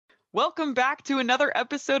Welcome back to another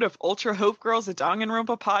episode of Ultra Hope Girls, a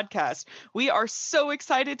Danganronpa podcast. We are so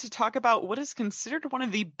excited to talk about what is considered one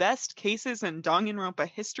of the best cases in Danganronpa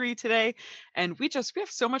history today, and we have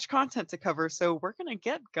so much content to cover, so we're gonna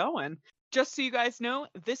get going. Just so you guys know,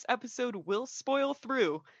 this episode will spoil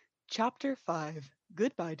through Chapter 5,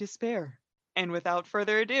 Goodbye Despair. And without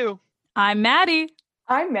further ado, I'm Maddie.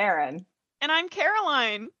 I'm Marin. And I'm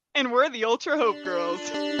Caroline, and we're the Ultra Hope Girls.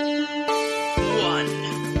 1,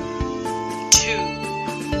 2.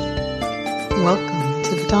 Welcome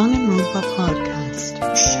to the Danganronpa podcast.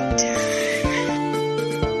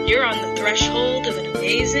 You're on the threshold of an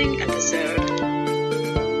amazing episode.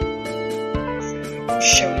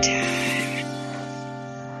 Showtime.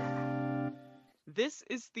 This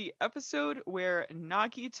is the episode where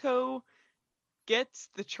Nagito gets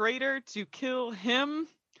the traitor to kill him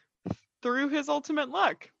through his ultimate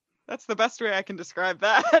luck. That's the best way I can describe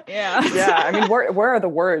that. Yeah. Yeah, I mean, where are the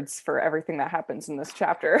words for everything that happens in this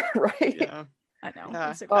chapter, right? Yeah. I know.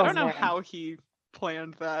 Yeah. It's a- I don't know man. how he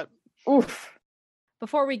planned that. Oof.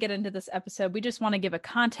 Before we get into this episode, we just want to give a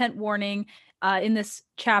content warning. In this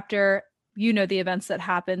chapter, you know the events that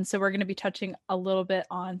happen. So we're going to be touching a little bit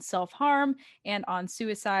on self-harm and on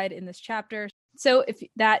suicide in this chapter. So if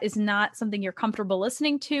that is not something you're comfortable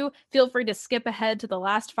listening to, feel free to skip ahead to the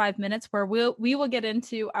last 5 minutes where we will get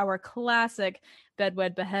into our classic Bed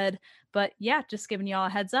Wed Behead. But yeah, just giving you all a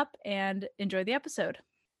heads up and enjoy the episode.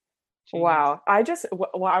 Jeez. Wow. I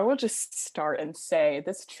will just start and say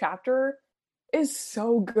this chapter is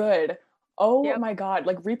so good. Oh Yep. my God.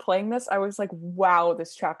 Like replaying this, I was like, wow,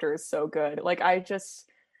 this chapter is so good. Like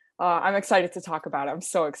I'm excited to talk about it. I'm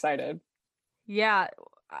so excited. Yeah.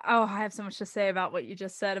 Oh, I have so much to say about what you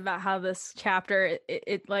just said about how this chapter,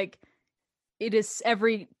 it is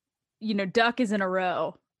every, duck is in a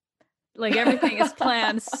row. Like everything is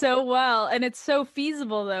planned so well. And it's so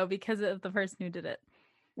feasible though, because of the person who did it.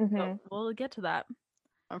 Mhm. So we'll get to that.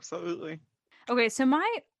 Absolutely. Okay, so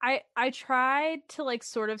I tried to like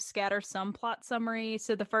sort of scatter some plot summary.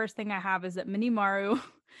 So the first thing I have is that Minimaru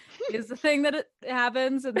is the thing that it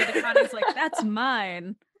happens, and then Akane's like, that's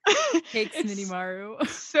mine. Takes It's Minimaru.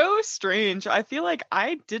 so strange. I feel like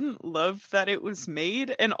I didn't love that it was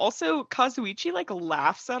made. And also Kazuichi like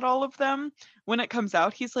laughs at all of them when it comes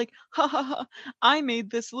out. He's like, ha ha ha, I made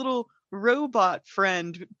this little robot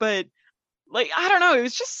friend, but like, I don't know, it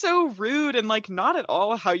was just so rude and like not at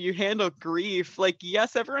all how you handle grief. Like,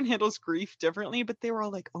 yes, everyone handles grief differently, but they were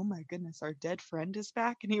all like, oh my goodness, our dead friend is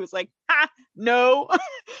back. And he was like, ha, no.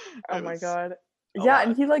 Oh It my was God. a Yeah, lot.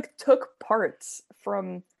 and he like took parts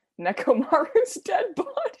from Nekomaru's dead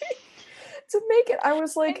body to make it. I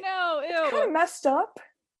was like, I know, kind of ew. messed up.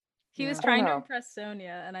 He was Yeah. trying to know. impress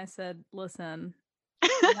Sonia, and I said, listen,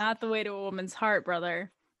 not the way to a woman's heart,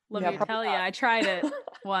 brother. Let Yeah, me probably tell you, not. I tried it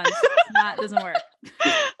once. It doesn't work.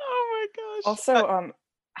 Oh my gosh. Also,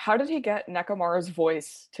 how did he get Nekomaru's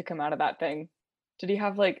voice to come out of that thing? Did he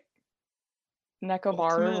have like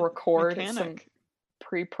Nekomaru Ultimate record some mechanic.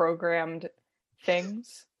 pre-programmed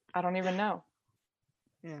things? I don't even know.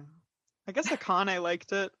 Yeah. I guess Akane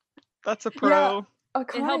liked it. That's a pro.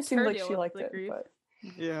 Akane helped seemed her like deal she with liked the it, grief. but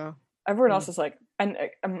Yeah. everyone Mm. else is like, and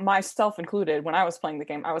myself included, when I was playing the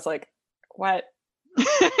game, I was like, what?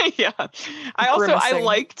 Yeah. I Grimacing.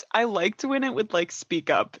 liked when it would like speak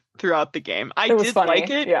up throughout the game. I It was did funny, like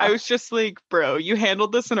it. yeah. I was just like, bro, you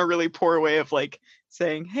handled this in a really poor way of like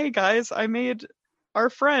saying, hey guys, I made our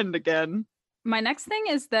friend again. My next thing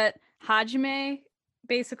is that Hajime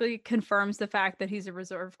basically confirms the fact that he's a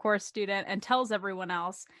reserve course student and tells everyone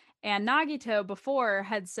else. And Nagito before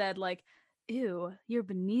had said like, ew, you're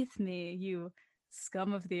beneath me, you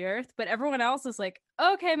scum of the earth. But everyone else is like,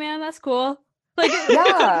 okay, man, that's cool. Like, it's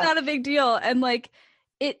Yeah. not a big deal. And like,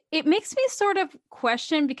 it makes me sort of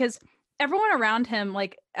question, because everyone around him,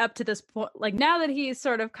 like up to this point, like now that he's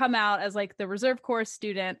sort of come out as like the reserve course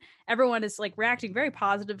student, everyone is like reacting very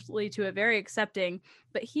positively to it, very accepting,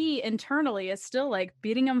 but he internally is still like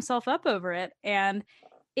beating himself up over it. And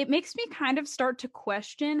it makes me kind of start to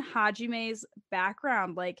question Hajime's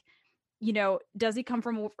background. Like, does he come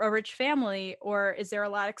from a rich family, or is there a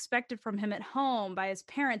lot expected from him at home by his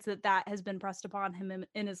parents that has been pressed upon him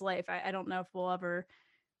in his life? I don't know if we'll ever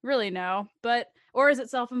really know, or is it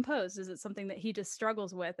self-imposed? Is it something that he just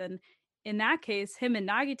struggles with? And in that case, him and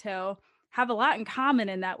Nagito have a lot in common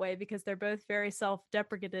in that way, because they're both very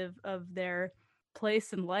self-deprecative of their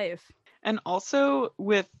place in life. And also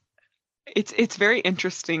with It's very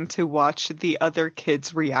interesting to watch the other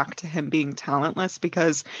kids react to him being talentless,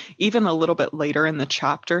 because even a little bit later in the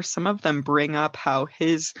chapter, some of them bring up how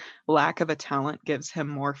his lack of a talent gives him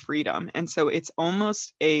more freedom. And so it's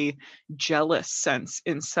almost a jealous sense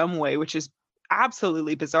in some way, which is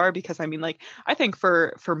absolutely bizarre, because I mean, like, I think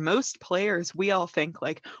for most players, we all think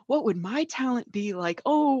like, what would my talent be like?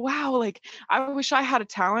 Oh wow, like I wish I had a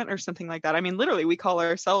talent or something like that. I mean, literally we call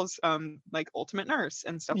ourselves like ultimate nurse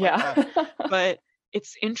and stuff like Yeah. that. But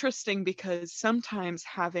it's interesting because sometimes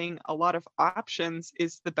having a lot of options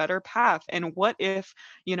is the better path. And what if,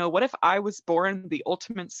 what if I was born the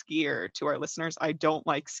ultimate skier? To our listeners, I don't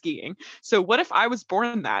like skiing. So what if I was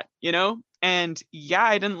born that? And yeah,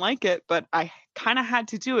 I didn't like it, but I kind of had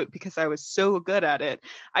to do it because I was so good at it.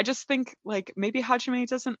 I just think like maybe Hajime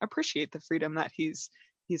doesn't appreciate the freedom that he's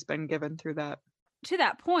been given through that. To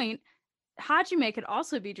that point, Hajime could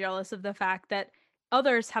also be jealous of the fact that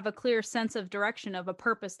others have a clear sense of direction, of a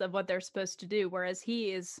purpose of what they're supposed to do, whereas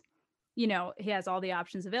he is, he has all the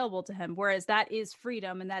options available to him. Whereas that is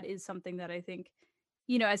freedom, and that is something that I think,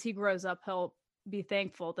 as he grows up, he'll be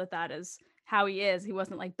thankful that that is how he is. He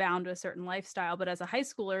wasn't like bound to a certain lifestyle, but as a high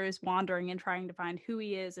schooler, is wandering and trying to find who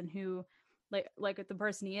he is and who, like the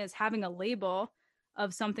person he is. Having a label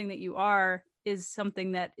of something that you are is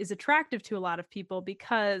something that is attractive to a lot of people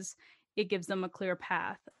because it gives them a clear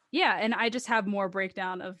path. Yeah, and I just have more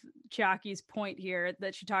breakdown of Chiaki's point here,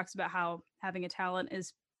 that she talks about how having a talent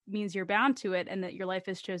means you're bound to it and that your life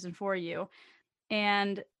is chosen for you.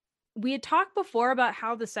 And we had talked before about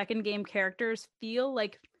how the second game characters feel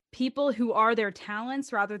like people who are their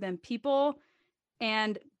talents rather than people.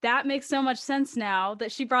 And that makes so much sense now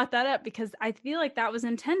that she brought that up, because I feel like that was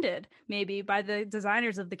intended maybe by the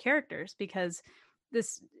designers of the characters, because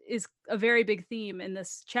this is a very big theme in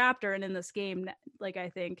this chapter and in this game, like I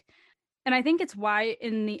think. And I think it's why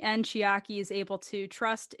in the end Chiaki is able to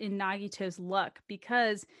trust in Nagito's luck,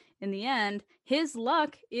 because in the end his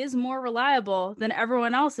luck is more reliable than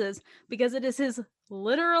everyone else's, because it is his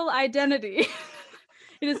literal identity.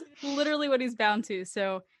 It is literally what he's bound to.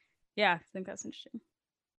 So yeah, I think that's interesting.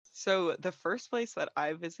 So the first place that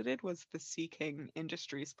I visited was the Sea King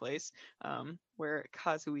Industries place, where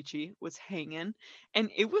Kazuichi was hanging,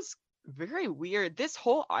 and it was very weird. This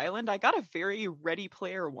whole island, I got a very Ready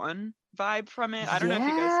Player One vibe from it. I don't know if you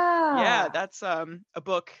guys, yeah, Yeah. that's a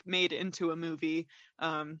book made into a movie.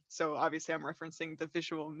 So obviously I'm referencing the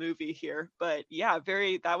visual movie here, but yeah,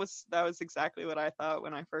 that was exactly what I thought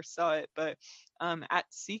when I first saw it. But at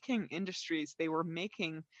Sea King Industries, they were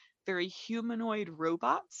making very humanoid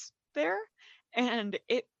robots there, and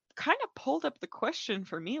it kind of pulled up the question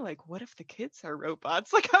for me, like, what if the kids are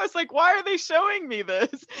robots? Like, I was like, why are they showing me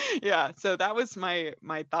this? Yeah, so that was my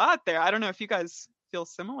thought there. I don't know if you guys feel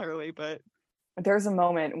similarly, but There's a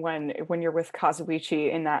moment when you're with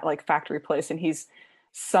Kazuichi in that like factory place and he's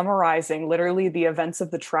summarizing literally the events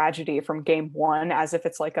of the tragedy from game one as if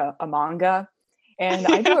it's like a manga. And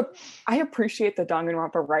yeah. I appreciate the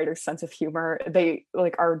Danganronpa writer's sense of humor. They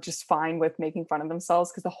like are just fine with making fun of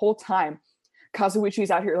themselves, because the whole time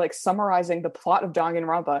Kazuichi's out here like summarizing the plot of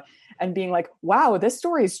Danganronpa and being like, wow, this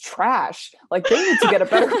story is trash. Like they need to get a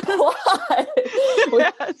better plot.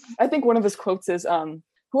 Yes. I think one of his quotes is,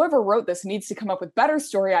 whoever wrote this needs to come up with better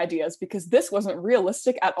story ideas because this wasn't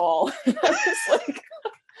realistic at all. I was like,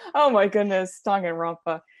 oh my goodness,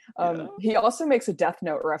 Danganronpa. Yeah. He also makes a Death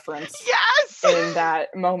Note reference Yes. in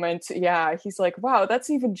that moment. Yeah, he's like, wow, that's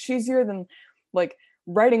even cheesier than like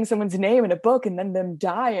writing someone's name in a book and then them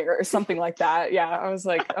dying or something like that. Yeah, I was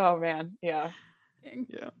like, oh man, yeah.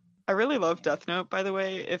 Yeah. I really love Death Note, by the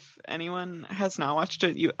way. If anyone has not watched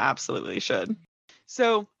it, you absolutely should.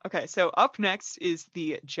 So, okay, so up next is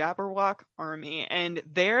the Jabberwock Army, and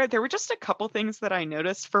there were just a couple things that I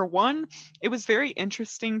noticed. For one, it was very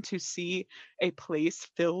interesting to see a place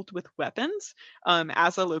filled with weapons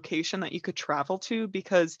as a location that you could travel to,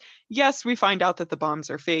 because yes, we find out that the bombs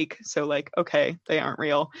are fake, so like, okay, they aren't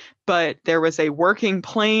real, but there was a working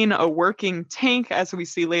plane, a working tank, as we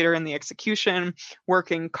see later in the execution,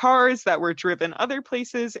 working cars that were driven other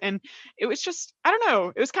places, and it was just, I don't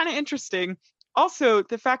know, it was kind of interesting. Also,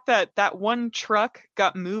 the fact that that one truck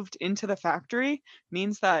got moved into the factory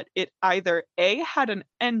means that it either A, had an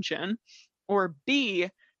engine, or B,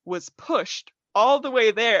 was pushed all the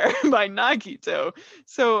way there by Nagito.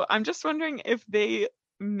 So I'm just wondering if they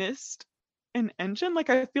missed an engine. Like,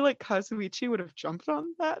 I feel like Kazuichi would have jumped on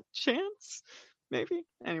that chance. Maybe.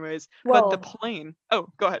 Anyways, but the Well, plane. Oh,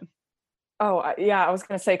 go ahead. oh yeah, I was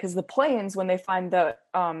gonna say, because the planes, when they find the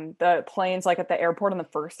planes like at the airport on the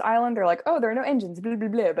first island, they're like, oh, there are no engines, blah blah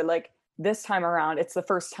blah. But like this time around, it's the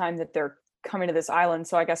first time that they're coming to this island.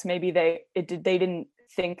 So I guess maybe they didn't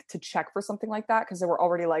think to check for something like that because they were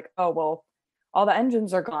already like, oh well, all the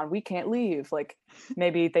engines are gone, we can't leave. Like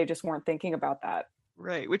maybe they just weren't thinking about that.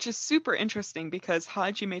 Right, which is super interesting because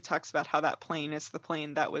Hajime talks about how that plane is the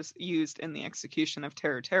plane that was used in the execution of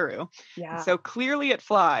Teru Teru. Yeah. So clearly it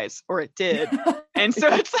flies, or it did. And so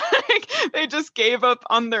it's like they just gave up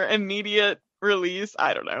on their immediate release.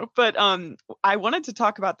 I don't know. But I wanted to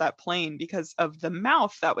talk about that plane because of the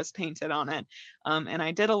mouth that was painted on it. And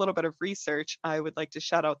I did a little bit of research. I would like to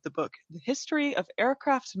shout out the book, The History of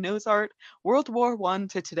Aircraft Nose Art, World War I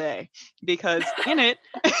to Today, because in it,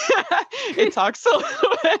 it talks a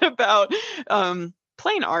little bit about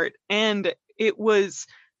plane art. And it was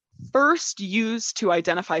first used to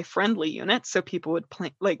identify friendly units. So people would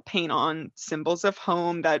paint on symbols of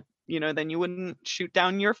home that, then you wouldn't shoot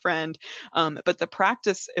down your friend. But the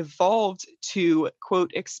practice evolved to,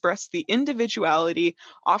 quote, express the individuality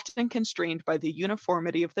often constrained by the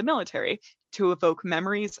uniformity of the military, to evoke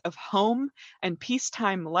memories of home and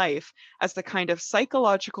peacetime life as the kind of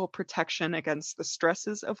psychological protection against the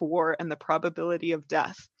stresses of war and the probability of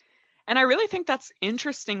death. And I really think that's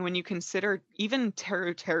interesting when you consider even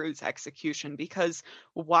Teru Teru's execution, because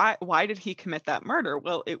why did he commit that murder?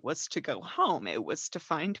 Well, it was to go home. It was to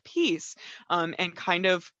find peace, and kind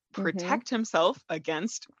of protect himself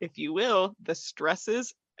against, if you will, the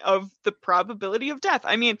stresses of the probability of death.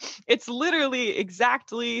 I mean, it's literally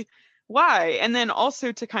exactly why. And then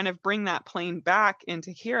also to kind of bring that plane back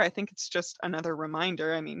into here, I think it's just another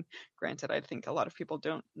reminder. I mean, granted, I think a lot of people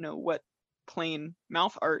don't know what plain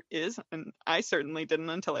mouth art is, and I certainly didn't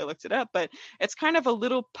until I looked it up, but it's kind of a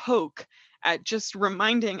little poke at just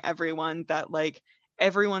reminding everyone that like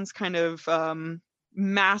everyone's kind of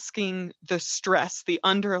masking the stress, the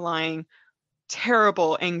underlying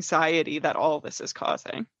terrible anxiety that all this is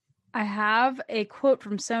causing. I have a quote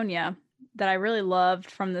from Sonia that I really loved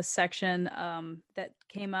from this section that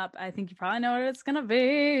came up. I think you probably know what it's gonna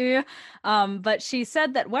be. But she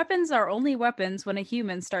said that weapons are only weapons when a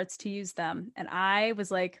human starts to use them. And I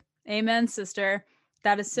was like, amen, sister.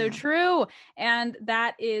 That is so true. And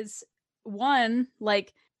that is one,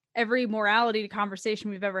 like every morality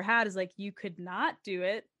conversation we've ever had is like, you could not do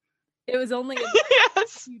it. It was only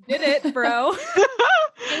yes, you did it, bro.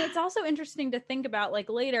 And it's also interesting to think about like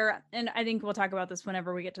later, and I think we'll talk about this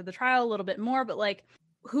whenever we get to the trial a little bit more, but like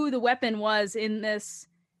who the weapon was in this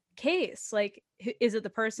case. Like, is it the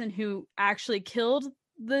person who actually killed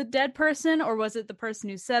the dead person, or was it the person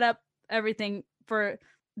who set up everything for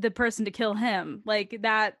the person to kill him? Like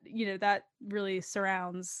that, that really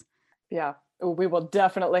surrounds. Yeah, we will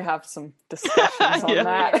definitely have some discussions on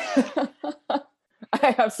that.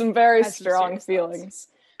 I have some very strong feelings.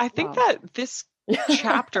 I think that this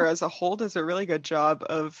chapter as a whole does a really good job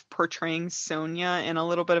of portraying Sonia in a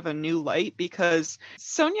little bit of a new light, because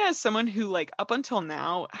Sonia is someone who, like, up until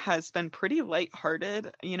now has been pretty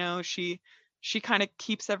lighthearted. She kind of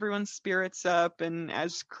keeps everyone's spirits up, and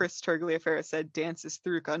as Chris Tergliaferra said, dances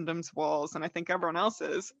through Gundam's walls, and I think everyone else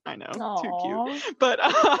is. I know, too cute.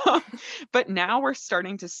 But now we're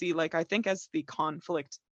starting to see, like, I think as the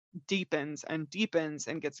conflict deepens and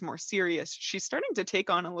gets more serious, she's starting to take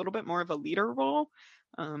on a little bit more of a leader role,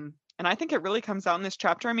 and I think it really comes out in this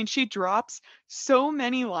chapter. I mean, she drops so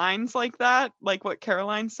many lines like that, like what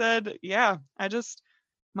Caroline said.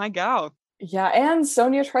 My gal. Yeah, and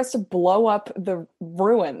Sonia tries to blow up the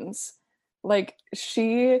ruins. Like,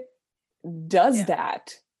 she does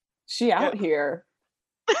that. She out here.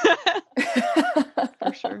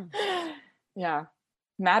 For sure. Yeah.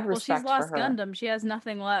 Mad respect for her. Well, she's lost Gundam. She has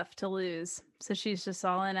nothing left to lose. So she's just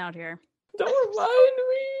all in out here. Don't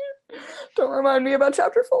remind me about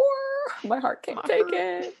chapter 4. My heart can't take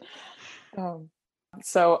it.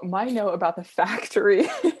 So my note about the factory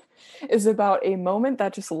is about a moment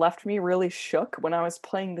that just left me really shook when I was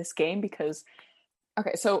playing this game, because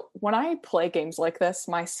so when I play games like this,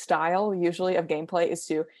 my style usually of gameplay is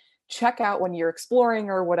to check out when you're exploring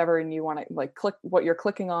or whatever, and you want to like click what you're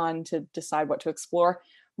clicking on to decide what to explore.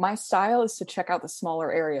 My style is to check out the smaller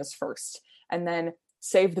areas first and then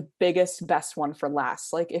save the biggest, best one for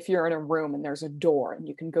last. Like if you're in a room and there's a door and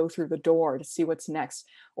you can go through the door to see what's next,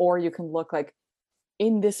 or you can look like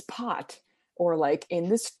in this pot or like in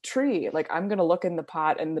this tree. Like I'm going to look in the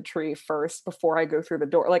pot and the tree first before I go through the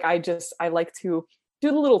door. Like I like to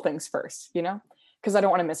do the little things first, because I don't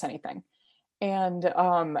want to miss anything. And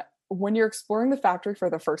when you're exploring the factory for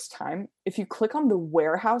the first time, if you click on the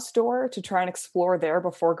warehouse door to try and explore there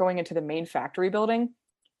before going into the main factory building,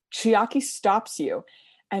 Chiaki stops you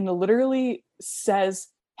and literally says,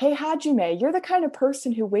 "Hey, Hajime, you're the kind of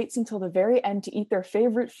person who waits until the very end to eat their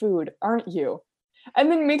favorite food, aren't you?"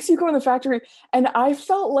 And then makes you go in the factory. And I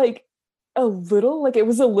felt like it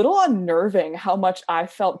was a little unnerving how much I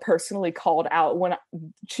felt personally called out when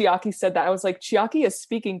Chiaki said that. I was like, Chiaki is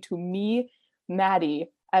speaking to me, Maddie,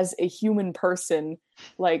 as a human person,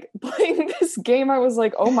 like playing this game. I was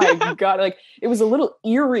like, oh my God, like it was a little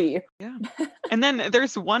eerie. Yeah. And then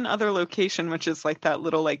there's one other location, which is like that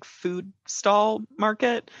little like food stall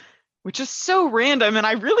market, which is so random. And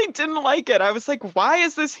I really didn't like it. I was like, why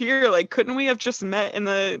is this here? Like, couldn't we have just met in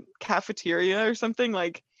the cafeteria or something?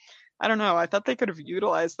 Like, I don't know. I thought they could have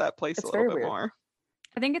utilized that place a little bit more.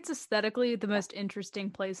 I think it's aesthetically the most interesting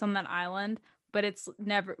place on that island, but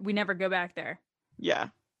we never go back there. Yeah.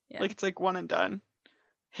 Like it's like one and done.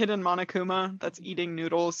 Hidden Monokuma that's eating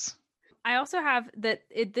noodles. I also have that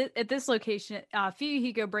at this location,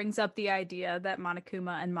 Fuyuhiko brings up the idea that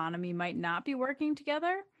Monokuma and Monami might not be working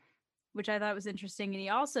together, which I thought was interesting. And he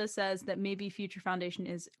also says that maybe Future Foundation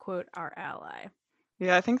is, quote, our ally.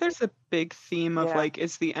 Yeah, I think there's a big theme of like,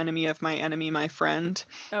 is the enemy of my enemy my friend?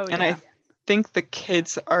 Oh, and I think the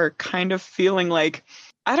kids are kind of feeling like,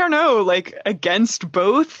 I don't know, like against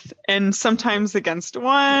both, and sometimes against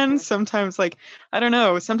one, sometimes like, I don't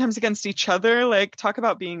know, sometimes against each other. Like, talk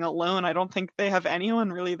about being alone. I don't think they have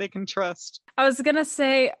anyone really they can trust. I was gonna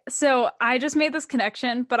say, so I just made this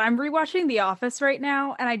connection, but I'm rewatching The Office right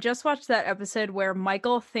now, and I just watched that episode where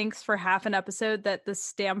Michael thinks for half an episode that the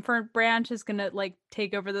Stamford branch is gonna like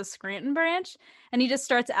take over the Scranton branch, and he just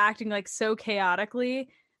starts acting like so chaotically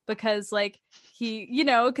because like he,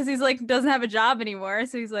 because he's like doesn't have a job anymore,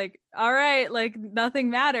 so he's like, all right, like nothing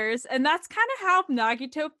matters. And that's kind of how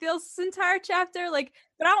Nagito feels this entire chapter, like,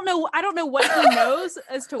 but I don't know what he knows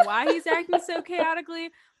as to why he's acting so chaotically,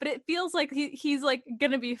 but it feels like he's like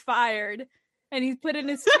gonna be fired, and he's put in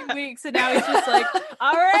his 2 weeks, and now he's just like,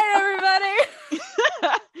 all right,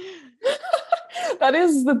 everybody. That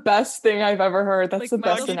is the best thing I've ever heard. That's like the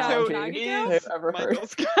best analogy I've ever heard.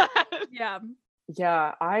 Yeah.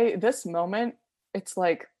 This moment, it's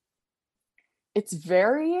like, it's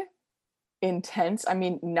very intense. I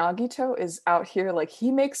mean, Nagito is out here, like,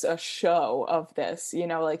 he makes a show of this,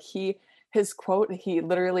 like his quote, he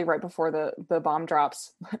literally, right before the bomb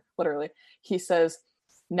drops, literally, he says,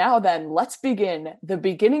 now then, let's begin the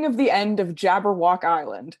beginning of the end of Jabberwock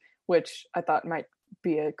Island, which I thought might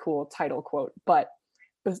be a cool title quote, but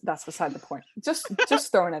that's beside the point. Just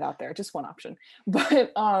throwing it out there, just one option.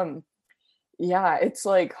 But yeah, it's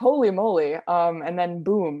like, holy moly. And then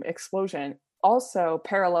boom, explosion. Also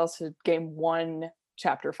parallels to game 1,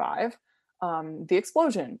 chapter 5, the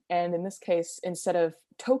explosion. And in this case, instead of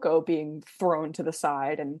Toko being thrown to the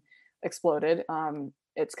side and exploded,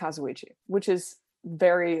 it's Kazuichi, which is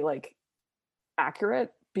very like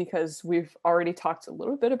accurate because we've already talked a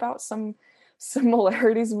little bit about some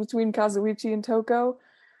similarities between Kazuichi and Toko,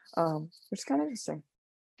 which is kind of interesting.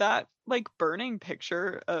 That like burning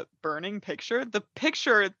picture, the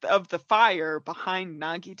picture of the fire behind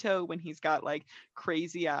Nagito when he's got like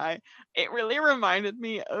crazy eye, it really reminded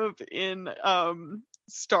me of in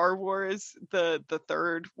Star Wars, the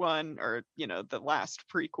third one, or the last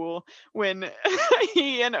prequel, when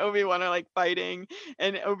he and Obi-Wan are like fighting,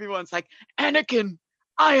 and Obi-Wan's like, Anakin,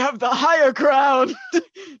 I have the higher ground.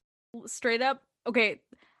 Straight up, okay,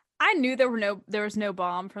 I knew there was no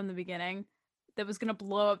bomb from the beginning that was gonna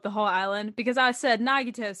blow up the whole island, because I said,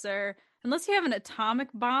 Nagito, sir, unless you have an atomic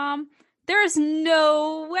bomb, there is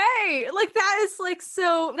no way. Like, that is like,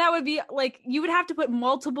 so that would be like, you would have to put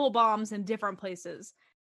multiple bombs in different places.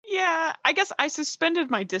 Yeah, I guess I suspended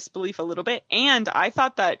my disbelief a little bit, and I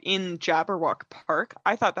thought that in Jabberwock Park,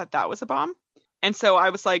 I thought that was a bomb, and so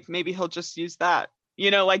I was like, maybe he'll just use that.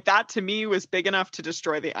 Like that to me was big enough to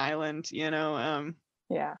destroy the island.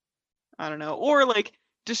 Yeah, I don't know, or like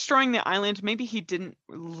destroying the island, maybe he didn't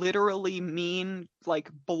literally mean like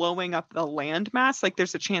blowing up the landmass. Like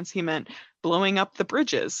there's a chance he meant blowing up the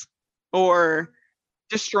bridges or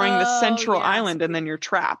destroying the central island, and then you're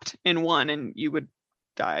trapped in one and you would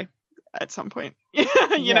die at some point.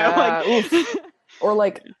 Or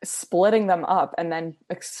like splitting them up and then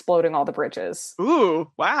exploding all the bridges.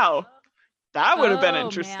 Ooh, wow. That would have been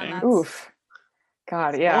interesting. Man, Oof.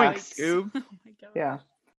 God, yeah. Scoob. Oh my God. Yeah.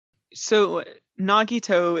 So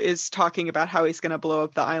Nagito is talking about how he's going to blow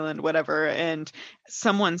up the island, whatever, and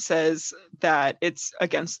someone says that it's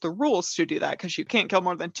against the rules to do that because you can't kill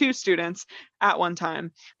more than 2 students at one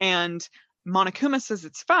time. And Monokuma says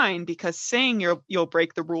it's fine because saying you'll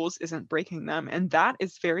break the rules isn't breaking them. And that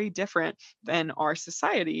is very different than our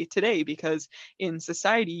society today, because in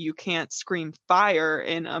society, you can't scream fire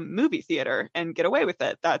in a movie theater and get away with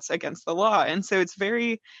it. That's against the law. And so it's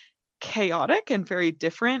very chaotic and very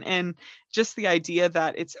different, and just the idea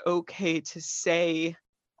that it's okay to say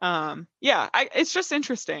it's just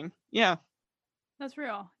interesting. Yeah. That's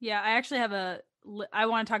real. Yeah, I actually have I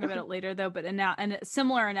want to talk about it later though, but and a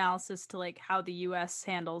similar analysis to like how the US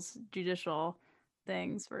handles judicial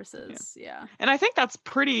things versus And I think that's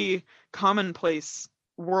pretty commonplace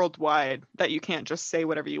worldwide, that you can't just say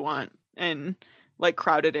whatever you want in like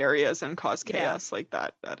crowded areas and cause chaos like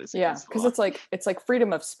that. That is because it's like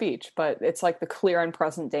freedom of speech, but it's like the clear and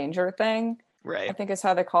present danger thing. Right. I think is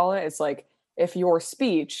how they call it. It's like if your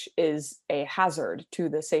speech is a hazard to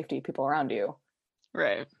the safety of people around you,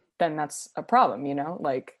 right, then that's a problem, you know?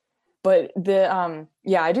 Like, but the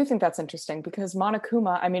I do think that's interesting because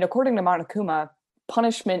Monokuma, I mean, according to Monokuma,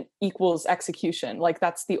 punishment equals execution. Like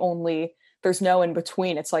that's there's no in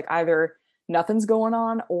between. It's like either nothing's going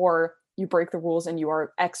on or you break the rules and you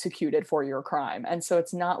are executed for your crime. And so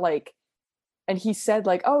it's not like, and he said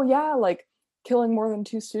like, oh yeah, like killing more than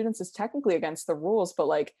 2 students is technically against the rules, but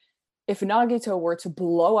like if Nagito were to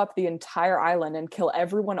blow up the entire island and kill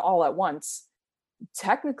everyone all at once,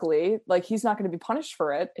 technically like he's not going to be punished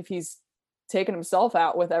for it if he's taken himself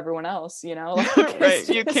out with everyone else, you know? Like, right.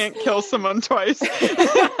 You can't kill someone twice.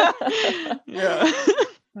 Yeah.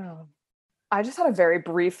 I just had a very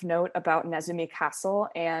brief note about Nezumi Castle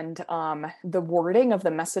and the wording of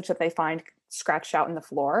the message that they find scratched out in the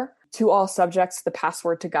floor. To all subjects, the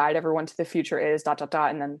password to guide everyone to the future is ...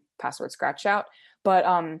 and then password scratched out. But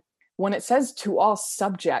when it says to all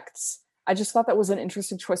subjects, I just thought that was an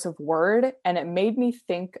interesting choice of word. And it made me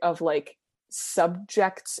think of like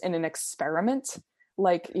subjects in an experiment.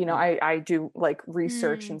 Like, you know, I do like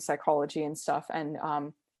research in psychology and stuff. And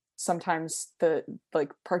sometimes the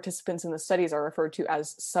like participants in the studies are referred to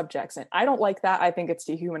as subjects, and I don't like that. I think it's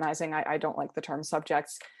dehumanizing. I don't like the term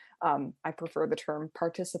subjects. I prefer the term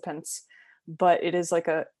participants, but it is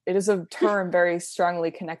a term very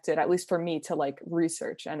strongly connected, at least for me, to like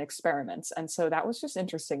research and experiments. And so that was just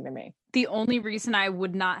interesting to me. The only reason I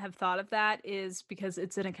would not have thought of that is because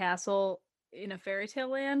it's in a castle in a fairy tale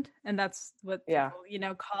land, and that's what people, you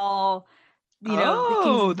know, call, you know, the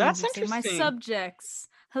kings and that's queens would say, interesting. my subjects,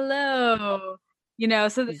 hello, you know,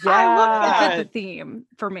 so I love it that. fit the theme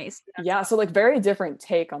for me. So like very different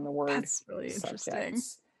take on the word. That's really interesting.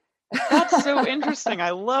 That's so interesting. I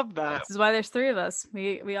love that. This is why there's 3 of us.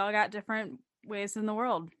 We all got different ways in the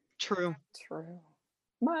world. True.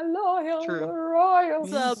 My loyal royal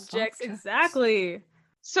subjects. Exactly.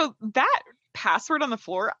 So that password on the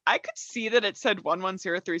floor, I could see that it said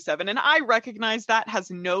 11037, and I recognize that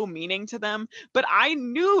has no meaning to them, but I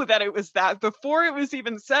knew that it was that before it was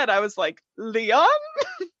even said. I was like, Leon?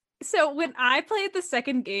 So when I played the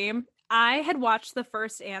second game, I had watched the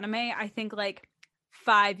first anime, I think like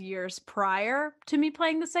 5 years prior to me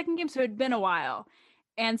playing the second game, so it had been a while.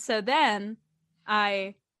 And so then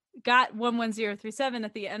I got 11037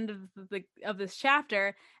 at the end of this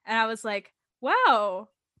chapter, and I was like, wow,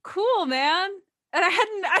 cool, man. And I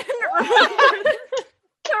didn't remember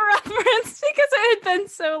the reference because it had been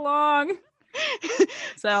so long.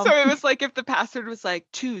 So it was like if the password was like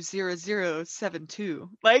 20072,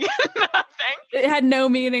 like nothing. It had no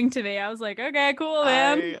meaning to me. I was like, okay, cool,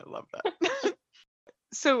 man. I love that.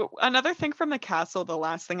 So another thing from the castle, the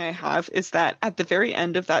last thing I have, is that at the very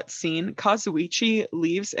end of that scene, Kazuichi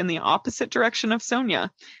leaves in the opposite direction of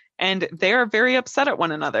Sonia, and they are very upset at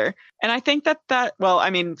one another. And I think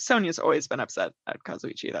Sonia's always been upset at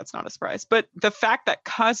Kazuichi. That's not a surprise. But the fact that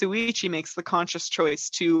Kazuichi makes the conscious choice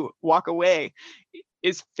to walk away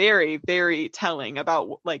is very, very telling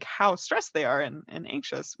about like how stressed they are and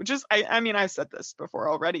anxious, which is, I mean, I've said this before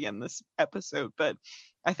already in this episode, but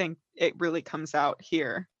I think it really comes out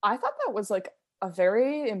here. I thought that was like a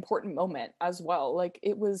very important moment as well. Like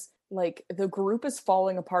it was like the group is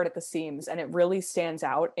falling apart at the seams, and it really stands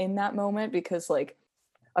out in that moment because like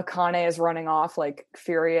Akane is running off like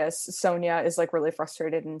furious. Sonia is like really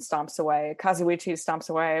frustrated and stomps away. Kazuichi stomps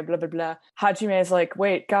away, blah, blah, blah. Hajime is like,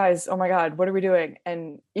 wait, guys, oh my God, what are we doing?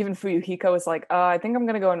 And even Fuyuhiko is like, I think I'm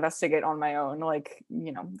going to go investigate on my own. Like,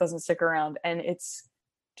 you know, doesn't stick around. And it's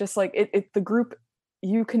just like the group,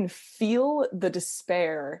 you can feel the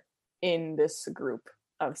despair in this group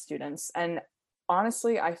of students. And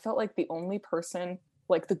honestly, I felt like the only person,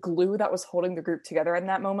 like the glue that was holding the group together in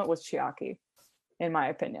that moment was Chiaki, in my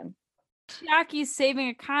opinion. Chiaki's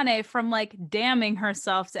saving Akane from like damning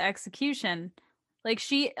herself to execution. Like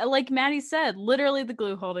she, like Maddie said, literally the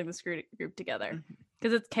glue holding this group together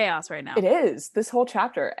because it's chaos right now. It is this whole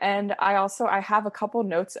chapter. And I have a couple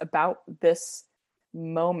notes about this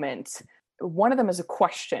moment. One of them is a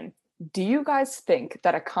question. Do you guys think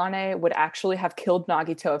that Akane would actually have killed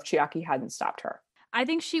Nagito if Chiaki hadn't stopped her? I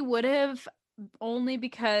think she would have, only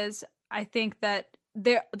because I think that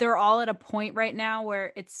they're all at a point right now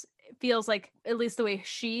where it feels like, at least the way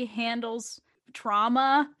she handles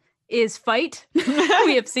trauma is fight.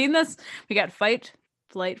 We have seen this. We got fight,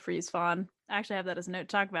 flight, freeze, fawn. I actually have that as a note to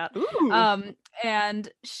talk about. Ooh. And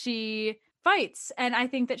she fights, and I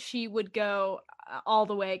think that she would go all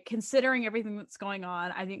the way, considering everything that's going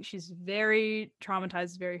on. I think she's very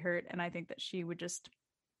traumatized, very hurt, and I think that she would just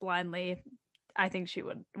blindly, I think she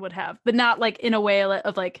would have, but not like in a way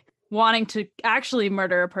of like wanting to actually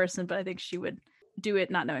murder a person, but I think she would do it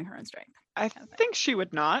not knowing her own strength. I think she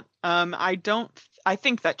would not. I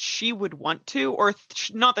think that she would want to, or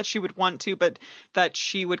not that she would want to, but that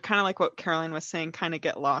she would kind of, like what Caroline was saying, kind of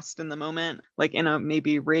get lost in the moment, like in a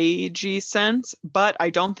maybe ragey sense. But I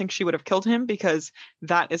don't think she would have killed him, because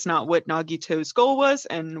that is not what Nagito's goal was.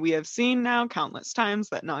 And we have seen now countless times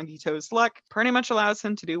that Nagito's luck pretty much allows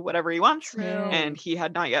him to do whatever he wants. True. And he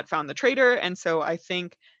had not yet found the traitor. And so I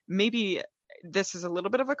think maybe this is a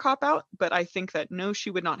little bit of a cop-out, but I think that no,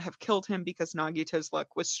 she would not have killed him, because Nagito's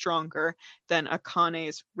luck was stronger than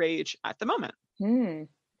Akane's rage at the moment.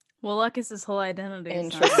 Well, luck is his whole identity.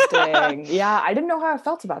 Interesting. Yeah, I didn't know how I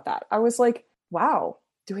felt about that. I was like, wow,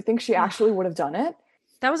 do I think she actually would have done it?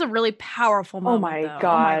 That was a really powerful moment. Oh my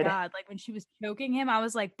God. God. Like when she was choking him, I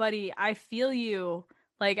was like, buddy, I feel you.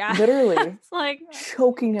 Like, Literally it's like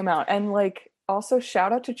choking him out. And like, also,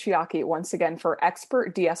 shout out to Chiaki once again for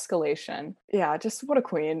expert de-escalation. Yeah, just what a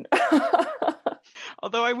queen.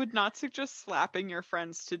 Although I would not suggest slapping your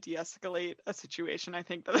friends to de-escalate a situation. I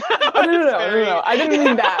think that no. I didn't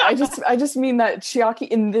mean that. I just mean that Chiaki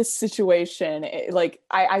in this situation,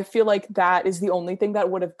 I feel like that is the only thing that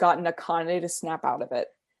would have gotten Akane to snap out of it.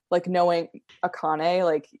 Like knowing Akane,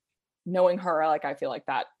 like knowing her, like I feel like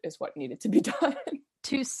that is what needed to be done.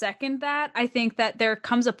 To second that, I think that there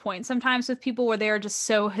comes a point sometimes with people where they are just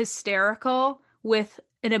so hysterical with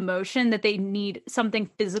an emotion that they need something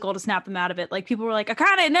physical to snap them out of it. Like people were like,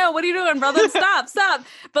 Akane, no, what are you doing, brother? Stop.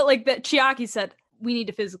 But like that Chiaki said, we need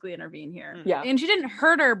to physically intervene here. Yeah. And she didn't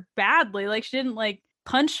hurt her badly. Like she didn't like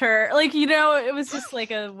punch her. Like, you know, it was just like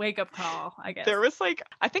a wake up call, I guess. There was like,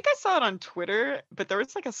 I think I saw it on Twitter, but there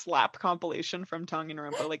was like a slap compilation from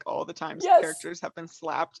Danganronpa, like all the times characters have been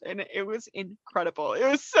slapped, and it was incredible. It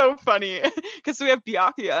was so funny because we have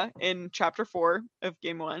Byakuya in chapter 4 of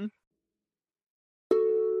game 1.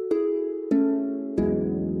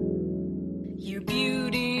 Your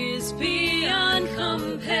beauty is beyond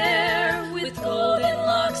compare, with golden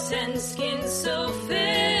locks and skin so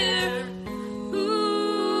fair.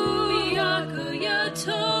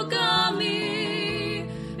 Togami,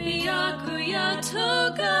 Byakuya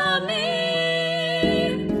Togami.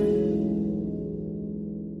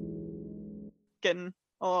 Getting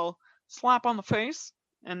a little slap on the face,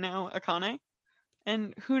 and now Akane.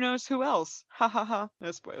 And who knows who else? Ha ha ha.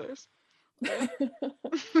 No spoilers.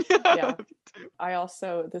 Yeah. I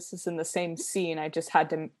also, this is in the same scene, I just had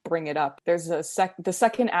to bring it up. There's the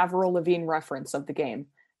second Avril Lavigne reference of the game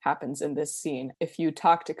happens in this scene. If you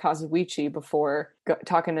talk to Kazuichi before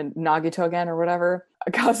talking to Nagito again or whatever,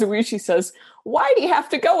 Kazuichi says, why do you have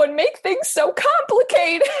to go and make things so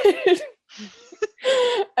complicated?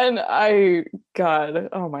 And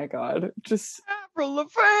oh my God, just Avril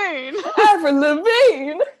Lavigne. Avril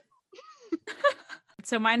Lavigne.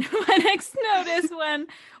 So my next note is when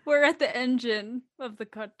we're at the engine of the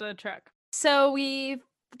truck. So we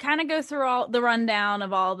kind of go through all the rundown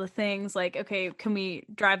of all the things, like, okay, can we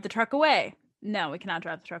drive the truck away? No, we cannot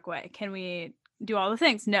drive the truck away. Can we do all the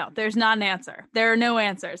things? No, there's not an answer. There are no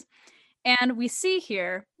answers. And we see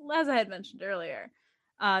here, as I had mentioned earlier,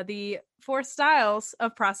 the 4 styles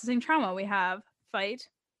of processing trauma. We have fight,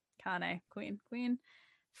 Kane, queen,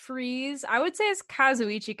 freeze. I would say it's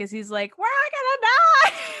Kazuichi, because he's like, we're not gonna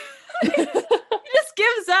die. He just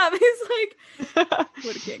gives up. He's like,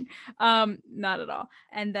 what a king. Not at all.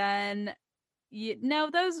 And then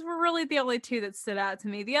those were really the only 2 that stood out to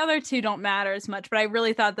me. The other 2 don't matter as much, but I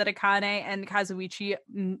really thought that Akane and Kazuichi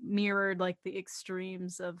mirrored like the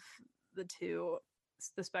extremes of the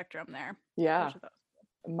spectrum there. Yeah.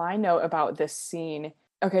 My note about this scene.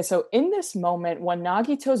 Okay, so in this moment, when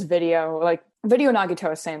Nagito's video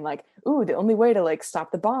Nagito is saying like, ooh, the only way to like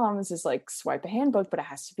stop the bombs is like swipe a handbook, but it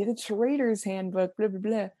has to be the traitor's handbook, blah, blah,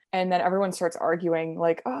 blah. And then everyone starts arguing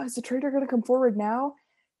like, oh, is the traitor going to come forward now?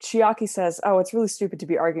 Chiaki says, oh, it's really stupid to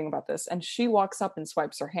be arguing about this. And she walks up and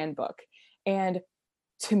swipes her handbook. And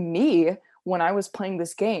to me, when I was playing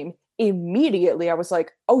this game, immediately I was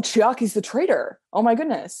like, oh, Chiaki's the traitor. Oh my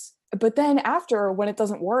goodness. But then after, when it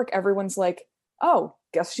doesn't work, everyone's like, oh,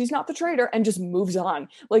 guess she's not the traitor, and just moves on.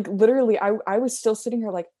 Like literally, I was still sitting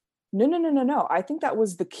here like, No. I think that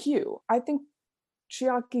was the cue. I think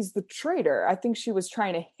Chiaki's the traitor. I think she was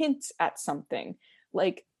trying to hint at something.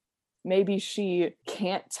 Like, maybe she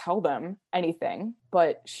can't tell them anything,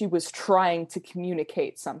 but she was trying to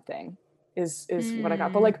communicate something is what I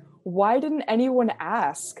got. But like, why didn't anyone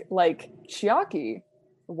ask, like, Chiaki,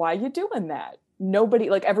 why you doing that? Nobody,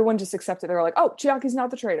 like, everyone just accepted. They were like, oh, Chiaki's not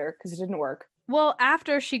the traitor because it didn't work. Well,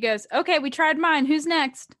 after she goes, okay, we tried mine. Who's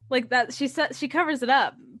next? Like that, she covers it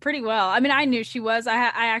up pretty well. I mean, I knew she was. I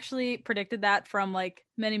actually predicted that from like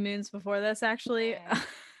many moons before this. Actually,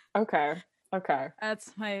 Okay.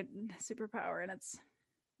 That's my superpower, and it's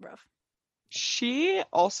rough. She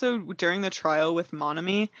also, during the trial with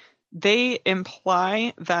Monami, they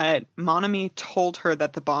imply that Monami told her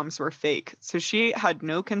that the bombs were fake. So she had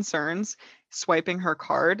no concerns swiping her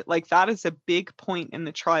card. Like, that is a big point in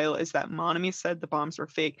the trial, is that Monami said the bombs were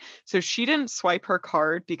fake. So she didn't swipe her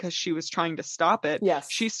card because she was trying to stop it.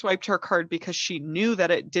 Yes. She swiped her card because she knew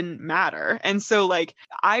that it didn't matter. And so, like,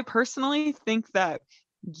 I personally think that,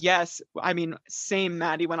 yes, I mean, same,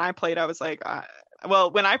 Maddie. When I played, I was like,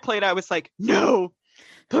 no,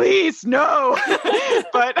 please, no.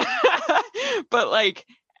 but like,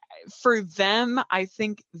 for them, I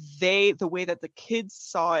think the way that the kids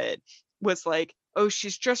saw it was like, oh,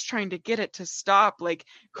 she's just trying to get it to stop. Like,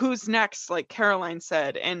 who's next? Like Caroline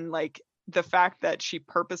said. And like, the fact that she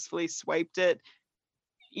purposefully swiped it,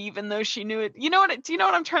 even though she knew it, do you know what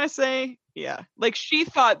I'm trying to say? Yeah. Like, she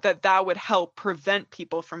thought that would help prevent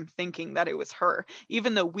people from thinking that it was her,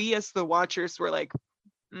 even though we as the watchers were like,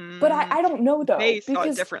 but I don't know though. They saw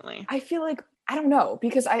it differently. I feel like, I don't know,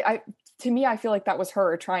 because to me, I feel like that was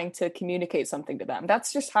her trying to communicate something to them.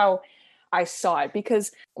 That's just how I saw it,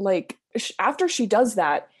 because like after she does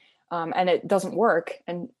that, and it doesn't work,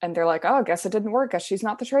 and they're like, oh, I guess it didn't work, guess she's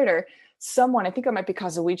not the traitor. Someone, I think it might be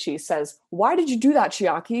Kazuichi, says, why did you do that,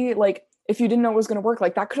 Chiaki? Like, if you didn't know it was going to work,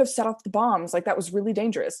 like that could have set off the bombs. Like, that was really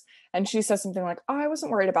dangerous. And she says something like, oh, I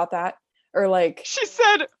wasn't worried about that. Or like, she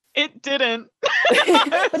said, it didn't. But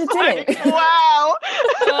it didn't. Like, wow.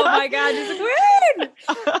 Oh my God, she's like, weird.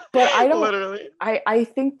 But I don't literally. I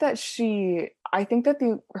think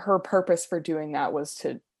that her purpose for doing that was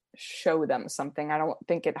to show them something. I don't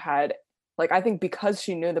think it had, like, I think because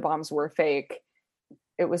she knew the bombs were fake,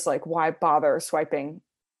 it was like, why bother swiping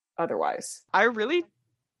otherwise? I really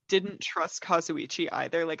didn't trust Kazuichi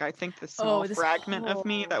either. Like, I think the small fragment of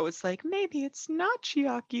me that was like, maybe it's not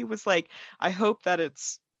Chiaki, was like, I hope that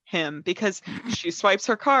it's him, because she swipes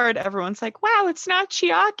her card, everyone's like, wow, it's not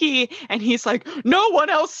Chiaki, and he's like, no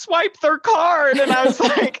one else swiped their card. And I was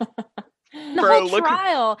like, the whole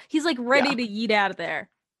trial, he's like ready to yeet out of there.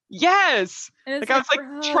 Yes. Like, I was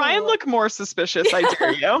like, try and look more suspicious. I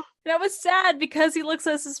dare you. And I was sad because he looked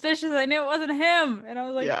so suspicious. I knew it wasn't him. And I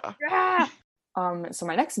was like, yeah. So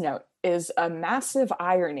my next note is a massive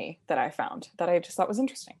irony that I found that I just thought was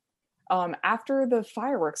interesting. After the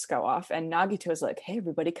fireworks go off and Nagito is like, hey,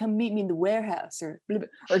 everybody, come meet me in the warehouse, or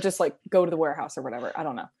just like go to the warehouse or whatever. I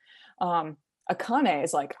don't know. Akane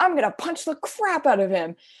is like, I'm going to punch the crap out of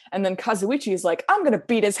him. And then Kazuichi is like, I'm going to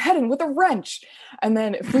beat his head in with a wrench. And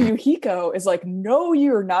then Fuyuhiko is like, no,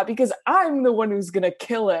 you're not, because I'm the one who's going to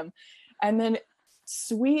kill him. And then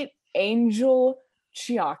sweet angel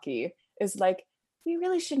Chiaki is like, we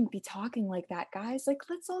really shouldn't be talking like that, guys. Like,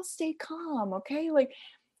 let's all stay calm, okay? Like,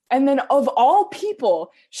 and then of all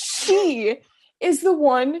people, she is the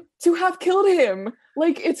one to have killed him.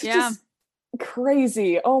 Like, it's just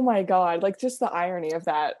crazy. Oh my God. Like, just the irony of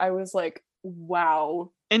that. I was like,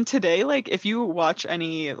 wow. And today, like, if you watch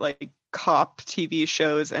any like cop TV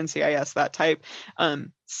shows, NCIS, that type,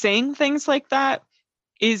 saying things like that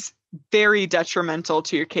is very detrimental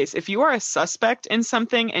to your case. If you are a suspect in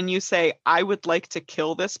something and you say, I would like to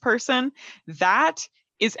kill this person, that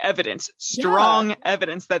is evidence, strong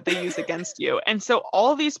evidence that they use against you. And so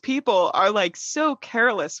all these people are like so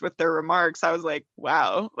careless with their remarks. I was like,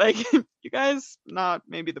 wow, like, you guys not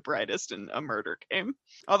maybe the brightest in a murder game.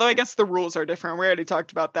 Although I guess the rules are different. We already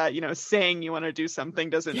talked about that, saying you want to do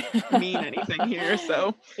something doesn't mean anything here.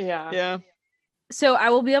 So yeah. So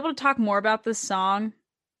I will be able to talk more about this song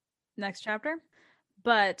next chapter.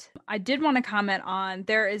 But I did want to comment on,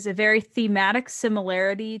 there is a very thematic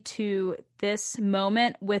similarity to this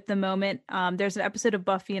moment with the moment. There's an episode of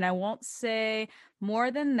Buffy, and I won't say more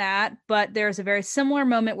than that, but there's a very similar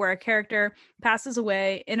moment where a character passes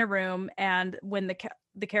away in a room, and when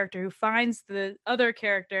the character who finds the other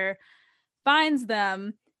character finds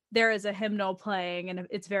them, there is a hymnal playing, and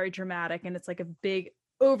it's very dramatic, and it's like a big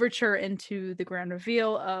overture into the grand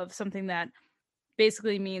reveal of something that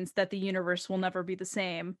basically means that the universe will never be the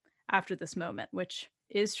same after this moment, which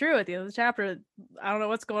is true at the end of the chapter. I don't know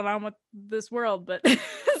what's going on with this world, but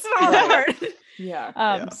it's falling apart.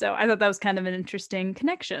 Yeah. So I thought that was kind of an interesting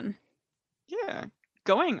connection. Yeah.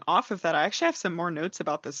 Going off of that, I actually have some more notes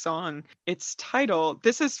about the song. Its title,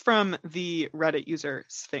 this is from the Reddit user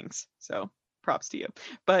Sphinx, so props to you.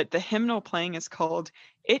 But the hymnal playing is called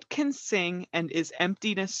It Can Sing and Is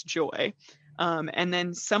Emptiness Joy. And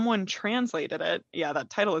then someone translated it. Yeah, that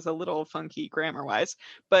title is a little funky grammar-wise,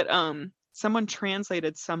 but someone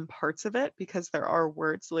translated some parts of it because there are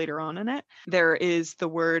words later on in it. There is the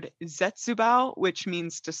word zetsubao, which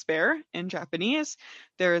means despair in Japanese.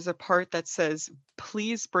 There is a part that says,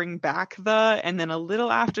 please bring back the, and then a little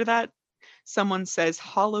after that, someone says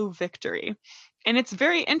hollow victory. And it's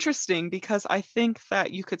very interesting because I think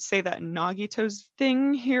that you could say that Nagito's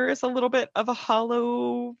thing here is a little bit of a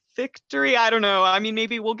hollow victory. I don't know. I mean,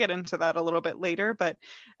 maybe we'll get into that a little bit later, but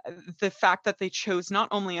the fact that they chose not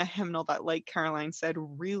only a hymnal that, like Caroline said,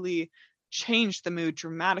 really changed the mood,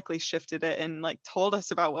 dramatically shifted it, and like told us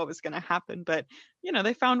about what was going to happen, but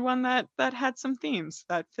they found one that had some themes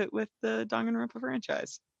that fit with the Danganronpa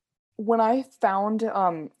franchise. When I found,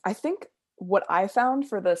 I think what I found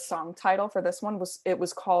for the song title for this one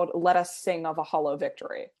was called Let Us Sing of a Hollow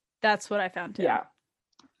Victory. That's what I found too. Yeah.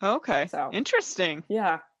 Okay. So interesting.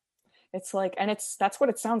 Yeah. It's like, and that's what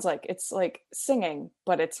it sounds like. It's like singing,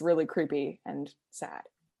 but it's really creepy and sad.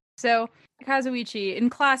 So Kazuichi, in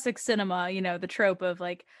classic cinema, the trope of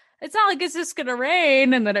like, it's not like it's just gonna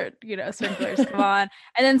rain and then sprinklers come on.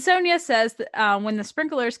 And then Sonia says that when the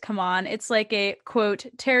sprinklers come on, it's like a quote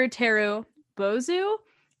teru teru bozu.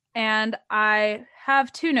 And I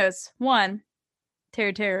have two notes. One,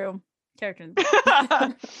 teru teru character.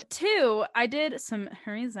 Two, I did some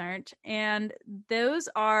research, and those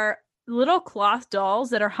are little cloth dolls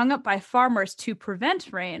that are hung up by farmers to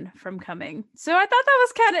prevent rain from coming. So I thought that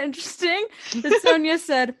was kind of interesting that Sonia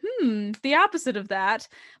said, the opposite of that.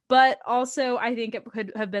 But also I think it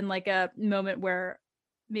could have been like a moment where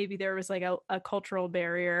maybe there was like a cultural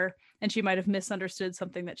barrier and she might have misunderstood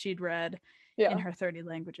something that she'd read in her 30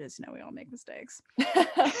 languages. We all make mistakes.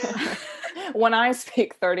 When I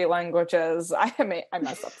speak 30 languages, I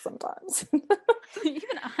mess up sometimes. Even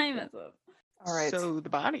I mess up. All right. So the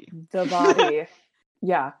body.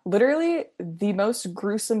 Yeah, literally the most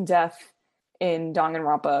gruesome death in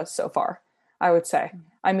Danganronpa so far, I would say.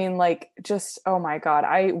 I mean, like, just, oh my God.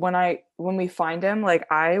 When we find him, like,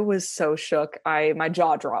 I was so shook. My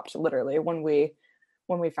jaw dropped literally when we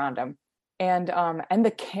found him. And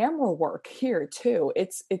the camera work here too.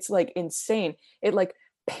 It's like insane. It like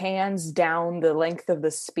pans down the length of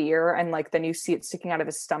the spear, and like then you see it sticking out of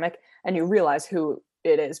his stomach, and you realize who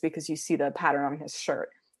it is because you see the pattern on his shirt.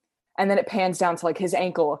 And then it pans down to like his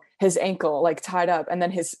ankle like tied up, and then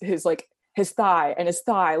his thigh,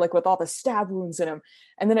 like with all the stab wounds in him.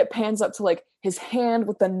 And then it pans up to like his hand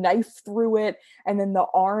with the knife through it, and then the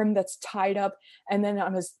arm that's tied up, and then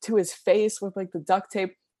to his face with like the duct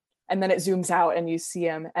tape. And then it zooms out and you see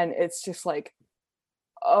him, and it's just like,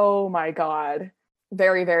 oh my God,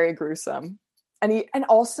 very, very gruesome. And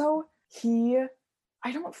also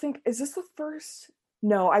I don't think, is this the first?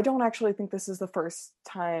 No, I don't actually think this is the first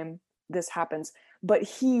time this happens, but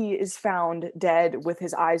he is found dead with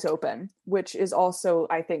his eyes open, which is also,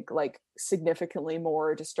 I think, like significantly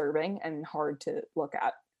more disturbing and hard to look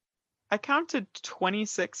at. I counted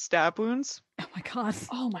 26 stab wounds. Oh my God.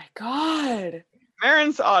 Oh my God.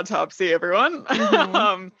 Marin's autopsy, everyone.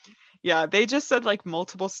 Mm-hmm. Yeah, they just said like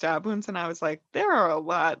multiple stab wounds, and I was like, there are a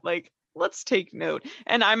lot. Like, let's take note.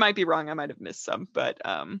 And I might be wrong. I might have missed some, but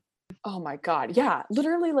oh my God. Yeah,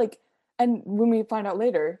 literally, like, and when we find out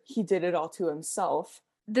later, he did it all to himself.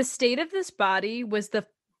 The state of this body was the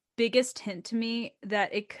biggest hint to me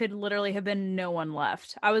that it could literally have been no one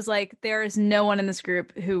left. I was like, there is no one in this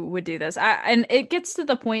group who would do this. And it gets to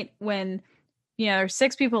the point when, there's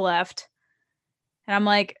 6 people left. And I'm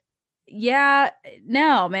like, yeah,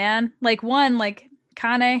 no, man. Like, one, like,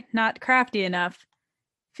 Kane, not crafty enough.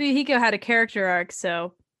 Fuyuhiko had a character arc,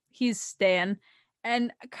 so he's staying.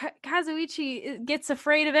 And Kazuichi gets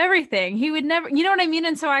afraid of everything. He would never, you know what I mean?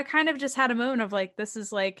 And so I kind of just had a moment of like, this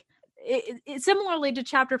is like, it similarly to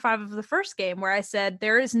chapter 5 of the first game, where I said,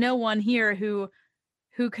 there is no one here who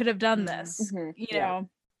could have done this, you know?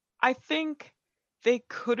 I think they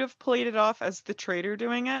could have played it off as the traitor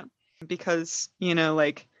doing it. Because,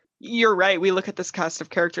 like, you're right. We look at this cast of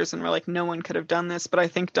characters and we're like, no one could have done this. But I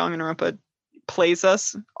think Danganronpa plays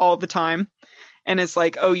us all the time and is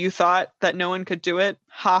like, oh, you thought that no one could do it?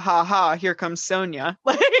 Ha ha ha. Here comes Sonia.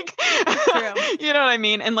 Like, you know what I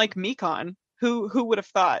mean? And like Mikon, who would have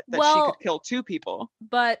thought that she could kill 2 people?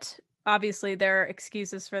 But obviously there are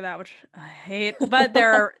excuses for that, which I hate, but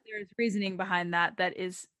there's reasoning behind that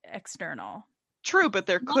is external. True, but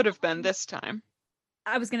there could have been this time.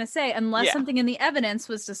 I was going to say, unless Yeah. something in the evidence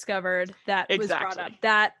was discovered that was brought Exactly.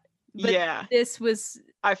 up, but Yeah. this was,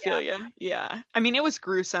 I feel you. Yeah. I mean, it was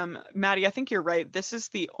gruesome. Maddie, I think you're right. This is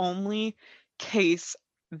the only case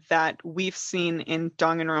that we've seen in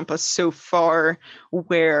Danganronpa so far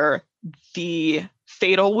where the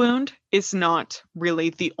fatal wound is not really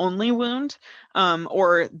the only wound,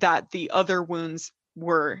 or that the other wounds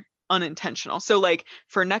were unintentional. So like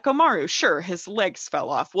for Nekomaru, sure, his legs fell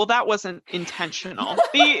off. Well, that wasn't intentional.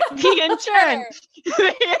 The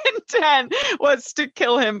intent was to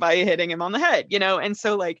kill him by hitting him on the head, you know? And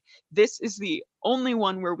so like this is the only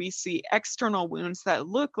one where we see external wounds that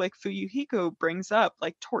look like Fuyuhiko brings up,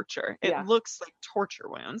 like torture. It Yeah. looks like torture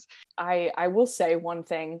wounds. I will say one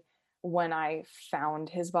thing when I found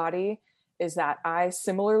his body is that I,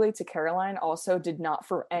 similarly to Caroline, also did not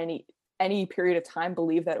for any period of time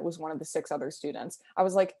believe that it was one of the 6 other students. I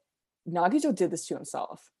was like, Nagito did this to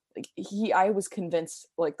himself. Like I was convinced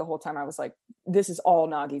like the whole time. I was like, this is all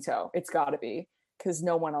Nagito. It's got to be, because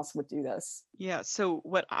no one else would do this. Yeah, so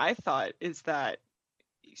what I thought is that,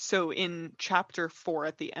 so in chapter 4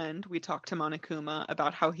 at the end, we talked to Monokuma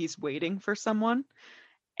about how he's waiting for someone.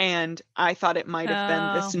 And I thought it might have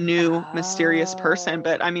been this new mysterious person,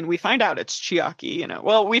 but I mean, we find out it's Chiaki, you know.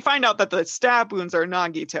 Well, we find out that the stab wounds are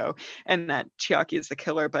Nagito and that Chiaki is the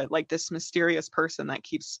killer, but like this mysterious person that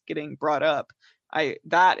keeps getting brought up,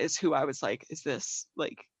 that is who I was like, is this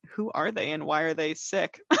like, who are they and why are they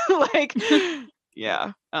sick? Like,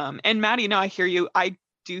 yeah. And Maddie, no, I hear you. I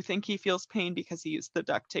do think he feels pain because he used the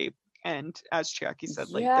duct tape. And as Chiaki said,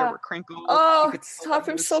 like there were crinkles. Oh, You could tell stop he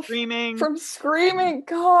him was so screaming. from screaming.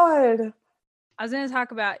 God. I was going to talk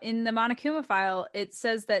about in the Monokuma file, it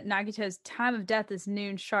says that Nagito's time of death is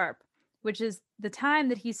noon sharp, which is the time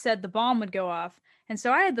that he said the bomb would go off. And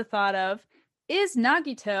so I had the thought of, is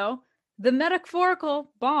Nagito the metaphorical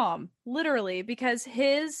bomb? Literally, because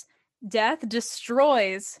his death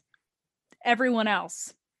destroys everyone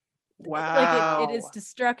else. Wow. Like it is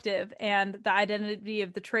destructive, and the identity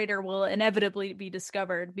of the traitor will inevitably be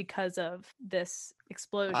discovered because of this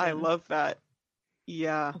explosion. I love that.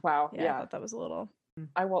 Yeah. Wow. I Yeah. thought that was a little.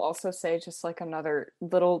 I will also say just like another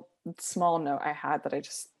little small note I had that I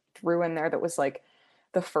just threw in there that was like,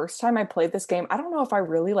 the first time I played this game, I don't know if I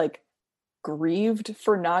really like grieved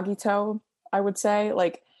for Nagito, I would say.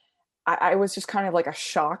 Like I was just kind of like a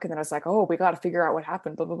shock, and then I was like, oh, we got to figure out what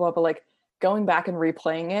happened, blah, blah, blah. But like going back and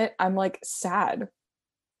replaying it, I'm like sad.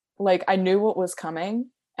 Like I knew what was coming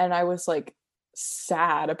and I was like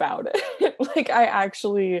sad about it. Like I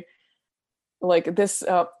actually, like this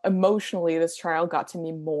emotionally, this trial got to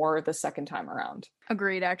me more the second time around.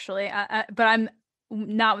 Agreed, actually. But I'm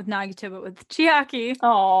not with Nagito, but with Chiaki.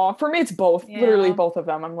 Oh, for me it's both. Yeah. Literally both of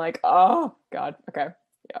them. I'm like, oh God. Okay.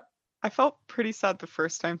 I felt pretty sad the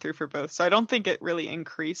first time through for both. So I don't think it really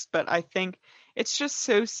increased, but I think it's just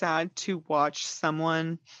so sad to watch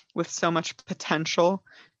someone with so much potential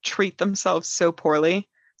treat themselves so poorly.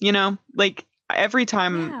 You know, like every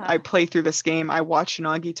time I play through this game, I watch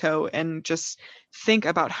Nagito and just think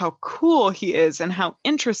about how cool he is and how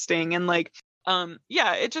interesting, and like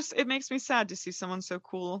it makes me sad to see someone so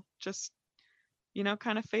cool just, you know,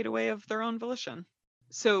 kind of fade away of their own volition.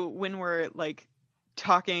 So when we're like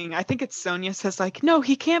talking, I think it's Sonia says like, no,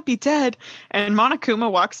 he can't be dead, and Monokuma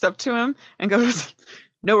walks up to him and goes,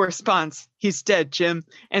 no response, he's dead, Jim.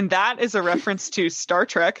 And that is a reference to Star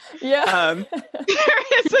Trek. Yeah.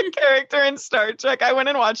 There is a character in Star Trek. I went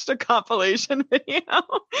and watched a compilation video,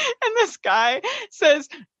 and this guy says,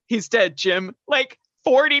 he's dead, Jim, like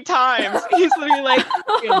 40 times. He's literally like,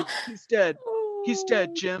 Jim, he's dead. He's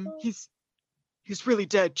dead, Jim. He's really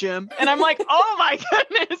dead, Jim. And I'm like, oh my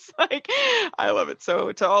goodness. Like, I love it.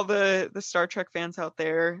 So to all the Star Trek fans out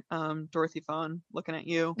there, Dorothy Fawn, looking at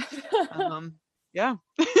you. Yeah.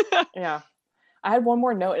 Yeah. I had one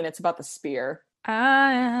more note, and it's about the spear.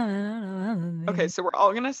 Okay, so we're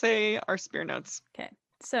all gonna say our spear notes. Okay.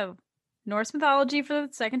 So Norse mythology for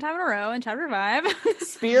the second time in a row in chapter 5.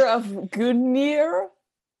 Spear of Gungnir.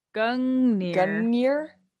 Gungnir.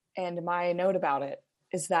 And my note about it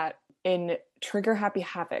is that in Trigger Happy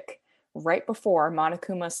Havoc, right before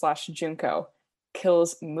Monokuma / Junko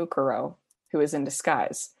kills Mukuro, who is in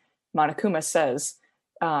disguise, Monokuma says,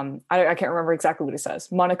 I can't remember exactly what he says.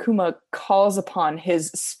 Monokuma calls upon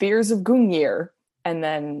his spears of Gungnir, and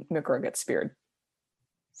then Mukuro gets speared.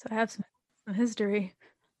 So I have some history.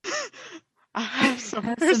 I have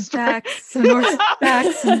some facts, some Norse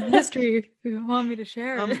facts, some history if you want me to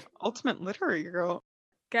share it. Ultimate literary girl.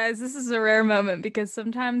 Guys, this is a rare moment because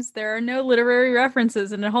sometimes there are no literary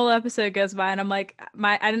references and a whole episode goes by and I'm like,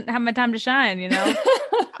 I didn't have my time to shine, you know?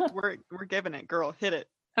 We're giving it, girl. Hit it.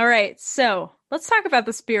 All right, so let's talk about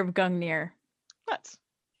the Spear of Gungnir.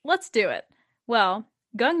 Let's do it. Well,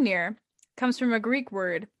 Gungnir comes from a Greek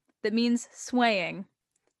word that means swaying.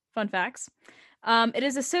 Fun facts. It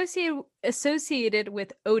is associated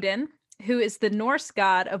with Odin, who is the Norse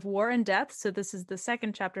god of war and death. So this is the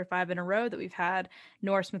second chapter 5 in a row that we've had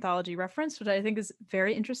Norse mythology referenced, which I think is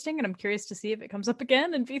very interesting. And I'm curious to see if it comes up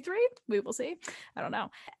again in V3. We will see. I don't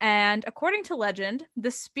know. And according to legend,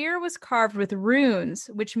 the spear was carved with runes,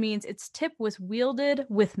 which means its tip was wielded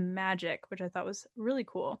with magic, which I thought was really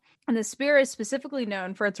cool. And the spear is specifically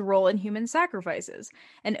known for its role in human sacrifices.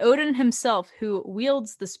 And Odin himself, who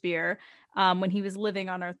wields the spear, when he was living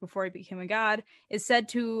on Earth before he became a god, is said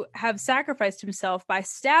to have sacrificed himself by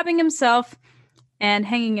stabbing himself and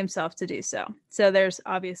hanging himself to do so. So there's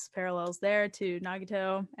obvious parallels there to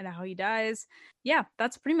Nagito and how he dies. Yeah,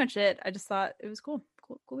 that's pretty much it. I just thought it was cool.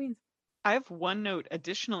 Cool beans. I have one note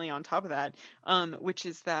additionally on top of that, which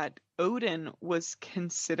is that Odin was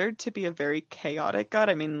considered to be a very chaotic god.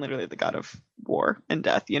 I mean, literally the god of war and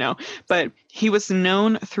death, you know, but he was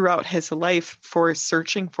known throughout his life for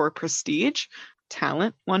searching for prestige,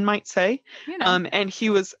 talent, one might say. You know. And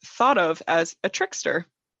he was thought of as a trickster.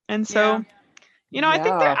 And so, Yeah. you know, I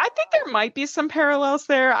think there might be some parallels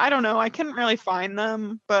there. I don't know. I couldn't really find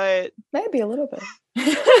them, but Maybe a little bit.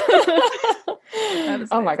 That is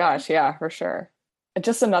Oh my amazing. gosh, yeah, for sure.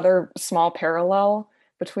 Just another small parallel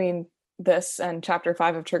between this and chapter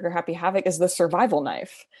 5 of Trigger Happy Havoc is the survival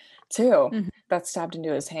knife, too, Mhm. that stabbed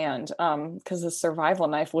into his hand. Because the survival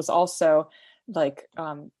knife was also like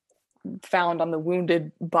found on the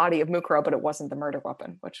wounded body of Mukuro, but it wasn't the murder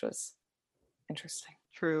weapon, which was interesting.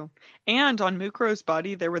 true. And on Mukuro's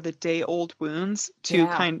body, there were the day-old wounds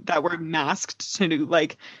Yeah. that were masked to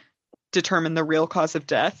like determine the real cause of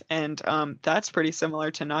death, and that's pretty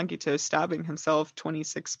similar to Nagito stabbing himself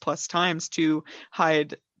 26 plus times to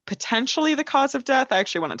hide potentially the cause of death. I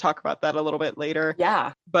actually want to talk about that a little bit later.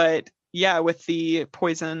 Yeah. But yeah, with the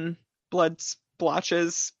poison, blood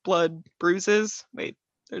splotches, blood bruises. Wait,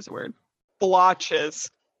 there's a word.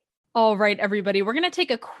 Blotches. All right, everybody, we're going to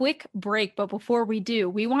take a quick break, but before we do,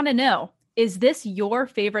 we want to know, is this your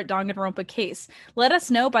favorite Danganronpa case? Let us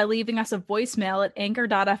know by leaving us a voicemail at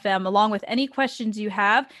anchor.fm along with any questions you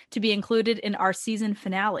have to be included in our season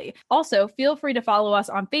finale. Also, feel free to follow us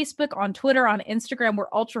on Facebook, on Twitter, on Instagram. We're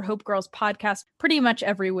Ultra Hope Girls Podcast pretty much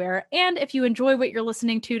everywhere. And if you enjoy what you're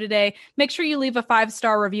listening to today, make sure you leave a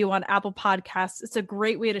 5-star review on Apple Podcasts. It's a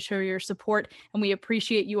great way to show your support, and we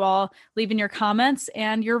appreciate you all leaving your comments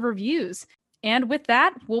and your reviews. And with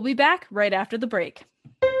that, we'll be back right after the break.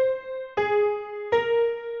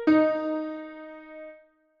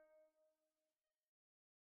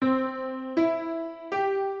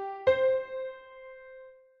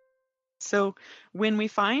 So when we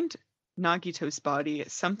find Nagito's body,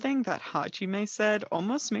 something that Hajime said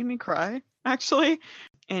almost made me cry, actually.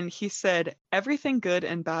 And he said, everything good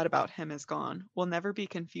and bad about him is gone. We'll never be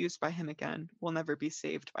confused by him again. We'll never be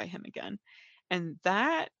saved by him again. And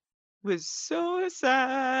that was so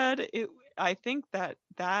sad. I think that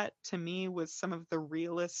to me was some of the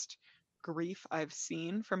realest grief I've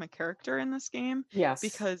seen from a character in this game, Yes.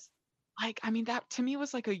 because like, I mean, that to me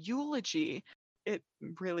was like a eulogy. It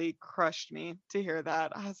really crushed me to hear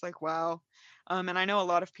that. I was like, wow. And I know a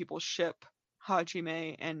lot of people ship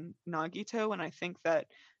Hajime and Nagito, and I think that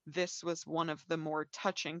this was one of the more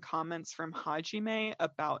touching comments from Hajime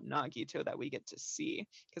about Nagito that we get to see,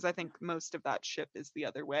 because I think most of that ship is the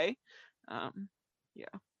other way. Yeah.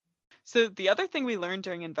 So the other thing we learned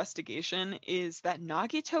during investigation is that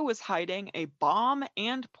Nagito was hiding a bomb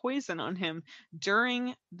and poison on him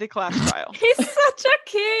during the class trial. He's such a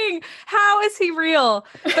king. How is he real?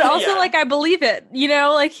 But also, Yeah. like, I believe it. You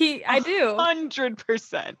know, like I do.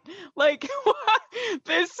 100%. Like,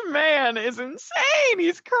 this man is insane.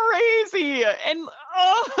 He's crazy. And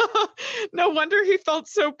no wonder he felt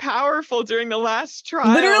so powerful during the last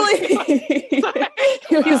trial. Literally.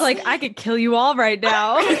 He was like, I could kill you all right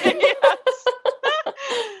now. Yes.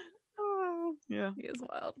 Oh, yeah. He is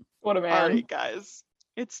wild. What a All man. right, guys.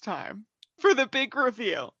 It's time for the big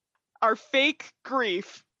reveal. Our fake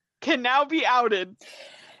grief can now be outed.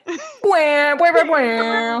 Wah, wah,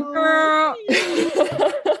 wah, wah.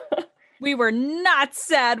 We were not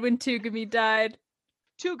sad when Tugami died.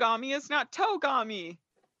 Tugami is not Togami.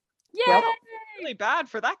 Yay! Yep. Really bad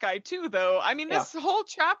for that guy too, though. I mean, this whole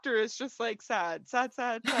chapter is just like sad.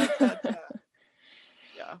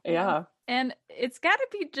 Yeah. Yeah. And it's got to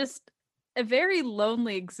be just a very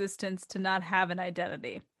lonely existence to not have an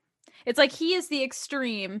identity. It's like he is the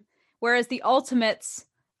extreme, whereas the ultimates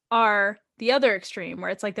are the other extreme, where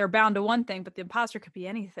it's like they're bound to one thing, but the imposter could be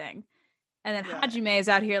anything. And then Yeah. Hajime is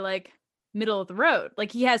out here like middle of the road.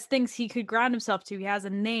 Like he has things he could ground himself to. He has a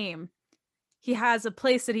name. He has a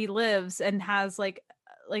place that he lives and has like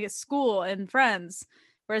a school and friends.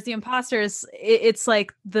 Whereas the imposter is, it's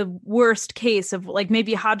like the worst case of like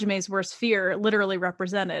maybe Hajime's worst fear literally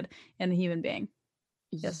represented in a human being.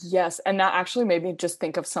 Yes. And that actually made me just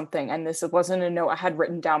think of something. And this wasn't a note I had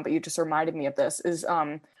written down, but you just reminded me of this, is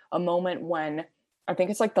a moment when I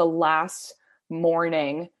think it's like the last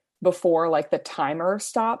morning before like the timer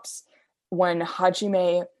stops, when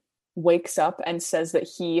Hajime wakes up and says that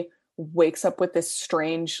he wakes up with this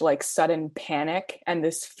strange, like sudden panic and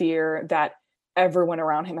this fear that everyone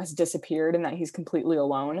around him has disappeared and that he's completely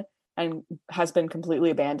alone and has been completely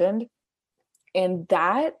abandoned. And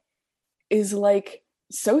that is like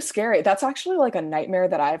so scary. That's actually like a nightmare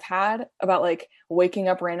that I've had, about like waking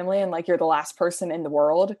up randomly and like you're the last person in the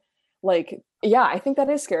world. Like, yeah, I think that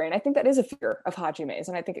is scary. And I think that is a fear of Hajime's.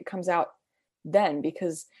 And I think it comes out then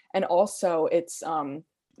because, and also it's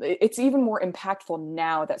even more impactful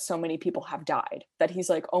now that so many people have died, that he's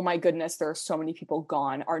like, oh my goodness, there are so many people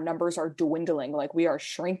gone. Our numbers are dwindling. Like we are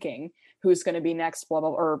shrinking. Who's going to be next? Blah, blah,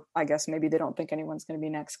 blah. Or I guess maybe they don't think anyone's going to be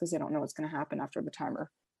next because they don't know what's going to happen after the timer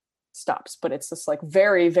stops. But it's this like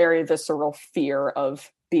very, very visceral fear of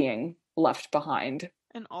being left behind.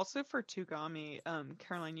 And also for Tugami,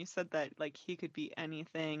 Caroline, you said that like he could be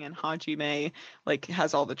anything and Hajime like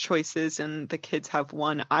has all the choices and the kids have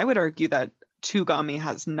one. I would argue that Tugami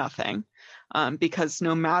has nothing, because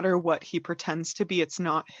no matter what he pretends to be, it's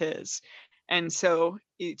not his. And so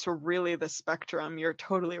it's really the spectrum. You're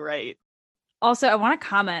totally right. Also, I want to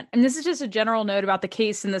comment, and this is just a general note about the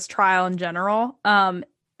case in this trial in general.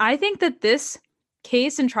 I think that this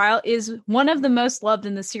case and trial is one of the most loved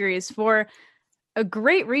in the series for a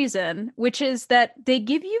great reason, which is that they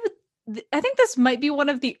give you, I think this might be one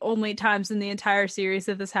of the only times in the entire series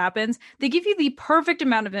that this happens, they give you the perfect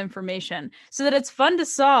amount of information so that it's fun to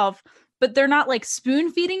solve, but they're not like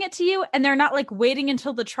spoon feeding it to you, and they're not like waiting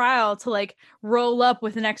until the trial to like roll up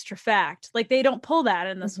with an extra fact. Like they don't pull that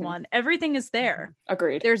in this one. Everything is there.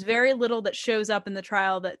 Agreed. There's very little that shows up in the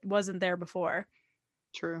trial that wasn't there before.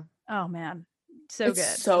 True. Oh man, so It's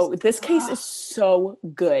good. So this case is so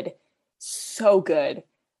good. So good.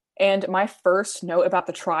 And my first note about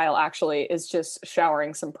the trial actually is just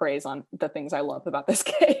showering some praise on the things I love about this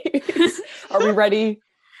case. Are we ready?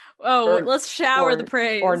 Oh, let's shower the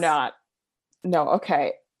praise. Or not. No,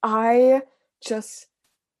 okay. I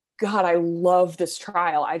love this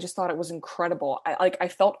trial. I just thought it was incredible. I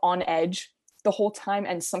felt on edge the whole time.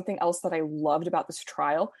 And something else that I loved about this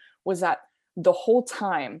trial was that the whole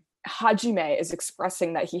time Hajime is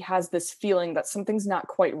expressing that he has this feeling that something's not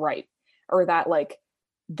quite right, or that like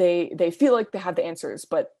they feel like they have the answers,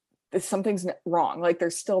 but something's wrong. Like they're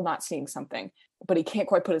still not seeing something, but he can't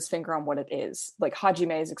quite put his finger on what it is. Like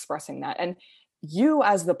Hajime is expressing that. And you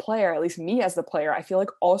as the player, at least me as the player, I feel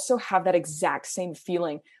like also have that exact same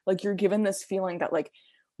feeling. Like you're given this feeling that like,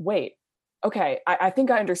 wait, okay, I think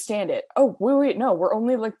I understand it. Oh, wait, no, we're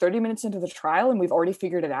only like 30 minutes into the trial and we've already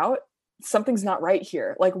figured it out. Something's not right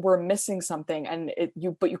here. Like we're missing something, and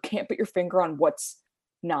but you can't put your finger on what's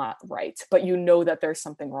not right, but you know that there's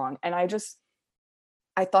something wrong. And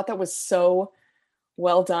I thought that was so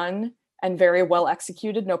well done and very well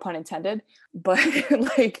executed, no pun intended. But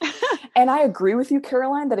like, and I agree with you,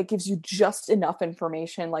 Caroline, that it gives you just enough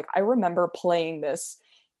information. Like I remember playing this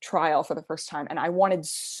trial for the first time and I wanted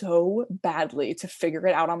so badly to figure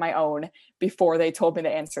it out on my own before they told me the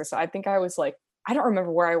answer. So I think I was like, I don't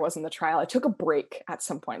remember where I was in the trial. I took a break at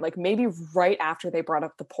some point, like maybe right after they brought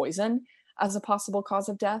up the poison as a possible cause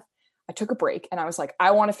of death. I took a break and I was like, I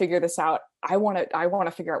want to figure this out. I want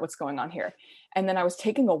to figure out what's going on here. And then I was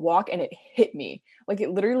taking a walk and it hit me. Like it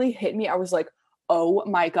literally hit me. I was like, oh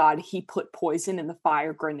my God, he put poison in the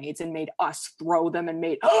fire grenades and made us throw them and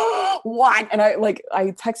made, what? And I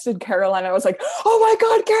texted Caroline. I was like, oh my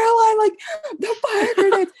God, Caroline, like the fire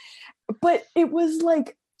grenades. But it was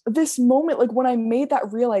like this moment, like when I made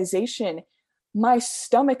that realization, my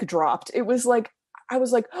stomach dropped. It was like, I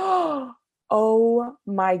was like, oh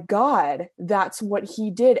my God, that's what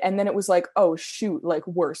he did. And then it was like, oh shoot, like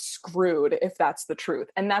we're screwed if that's the truth.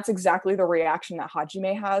 And that's exactly the reaction that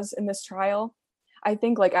Hajime has in this trial. I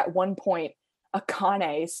think like at one point,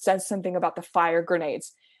 Akane says something about the fire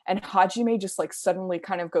grenades and Hajime just like suddenly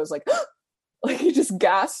kind of goes like, like he just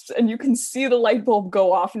gasps and you can see the light bulb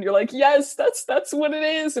go off and you're like, yes, that's what it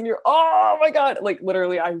is. And you're, oh my God, like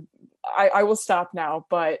literally I will stop now,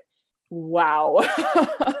 but Wow.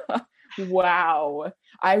 Wow.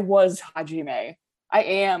 I was Hajime. I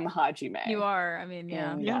am Hajime. You are. I mean,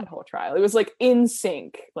 yeah. In Yeah. that whole trial. It was like in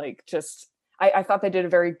sync. Like just I thought they did a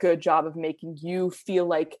very good job of making you feel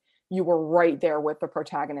like you were right there with the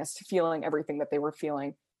protagonist, feeling everything that they were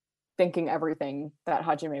feeling, thinking everything that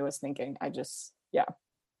Hajime was thinking. I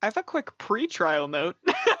have a quick pre-trial note.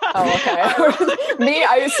 Oh, okay. Me,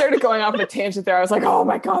 I started going off on a tangent there. I was like, oh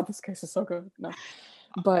my god, this case is so good. No.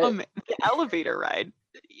 But The elevator ride.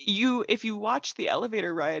 If you watch the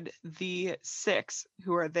elevator ride, the 6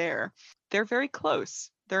 who are there, they're very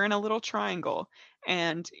close. They're in a little triangle.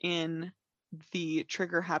 And in the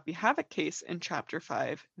Trigger Happy Havoc case in chapter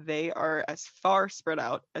 5, they are as far spread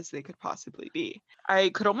out as they could possibly be. I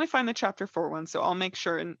could only find the chapter 4 one, so I'll make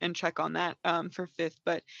sure and check on that for 5th.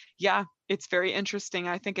 But yeah, it's very interesting.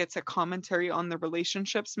 I think it's a commentary on the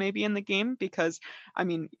relationships maybe in the game, because I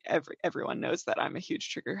mean, everyone knows that I'm a huge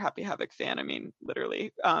Trigger Happy Havoc fan. I mean,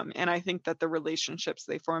 literally. And I think that the relationships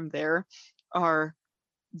they form there are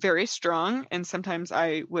very strong, and sometimes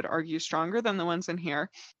I would argue stronger than the ones in here.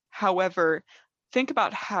 However, think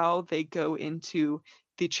about how they go into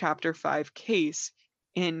the chapter 5 case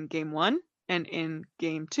in game 1 and in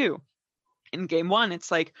game 2. In game 1,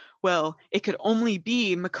 it's like, well, it could only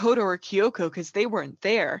be Makoto or Kyoko because they weren't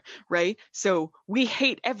there, right? So we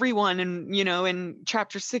hate everyone, and in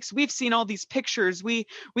chapter 6, we've seen all these pictures. We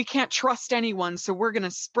can't trust anyone, so we're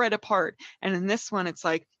gonna spread apart. And in this one, it's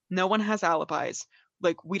like no one has alibis.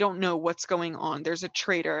 Like, we don't know what's going on. There's a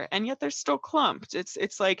traitor, and yet they're still clumped.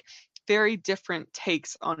 It's like very different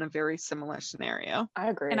takes on a very similar scenario. I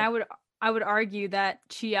agree. And I would argue that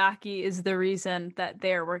Chiaki is the reason that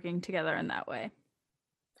they're working together in that way.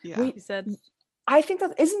 Yeah. Wait, He said, I think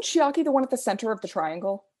that isn't Chiaki the one at the center of the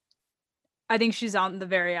triangle? I think she's on the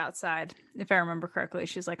very outside, if I remember correctly.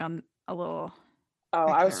 She's like on a little. Oh,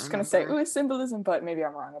 I I was can't just gonna say, remember. ooh, symbolism, but maybe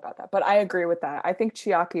I'm wrong about that. But I agree with that. I think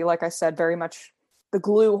Chiaki, like I said, very much the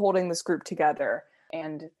glue holding this group together,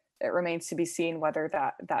 and it remains to be seen whether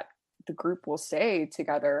that the group will stay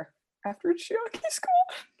together after Chiaki's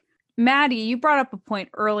gone. Maddie, you brought up a point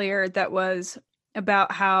earlier that was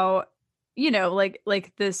about how,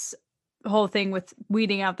 like this whole thing with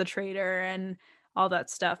weeding out the traitor and all that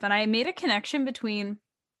stuff. And I made a connection between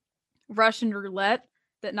Russian roulette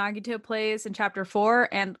that Nagito plays in chapter 4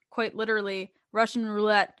 and quite literally Russian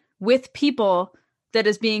roulette with people that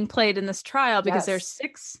is being played in this trial, because there's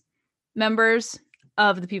 6 members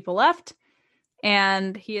of the people left,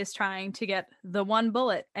 and he is trying to get the one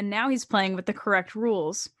bullet, and now he's playing with the correct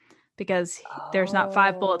rules, because there's not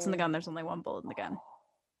 5 bullets in the gun, there's only 1 bullet in the gun.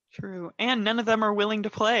 True. And none of them are willing to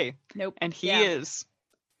play. Nope. And he Yeah. is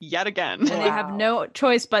yet again. And they have no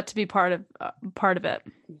choice but to be part of it.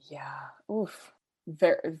 Yeah. Oof.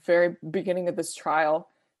 Very, very beginning of this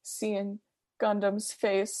trial, seeing Gundam's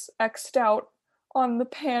face X'd out on the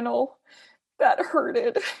panel, that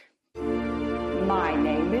hurted. My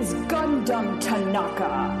name is Gundam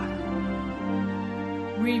Tanaka.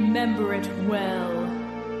 Remember it well.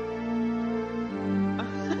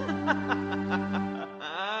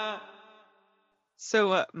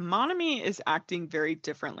 So Monami is acting very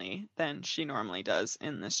differently than she normally does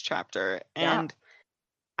in this chapter. And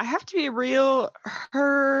I have to be real,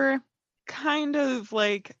 her kind of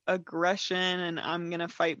like aggression and I'm going to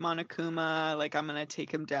fight Monokuma, like I'm going to take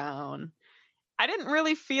him down. I didn't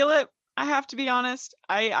really feel it. I have to be honest.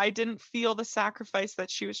 I didn't feel the sacrifice that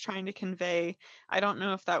she was trying to convey. I don't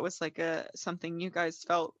know if that was like something you guys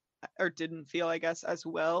felt or didn't feel, I guess, as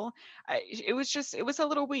well. It was a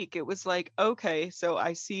little weak. It was like, okay, so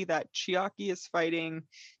I see that Chiaki is fighting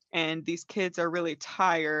and these kids are really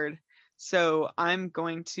tired. So I'm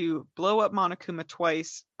going to blow up Monokuma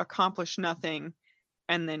twice, accomplish nothing,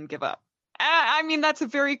 and then give up. I mean, that's a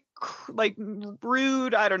very like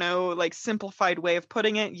rude, I don't know, like simplified way of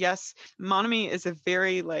putting it. Yes, Monami is a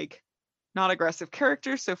very like not aggressive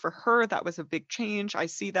character, so for her that was a big change. I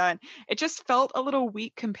see that. It just felt a little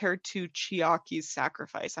weak compared to Chiaki's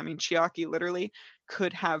sacrifice. I mean, Chiaki literally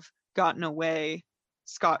could have gotten away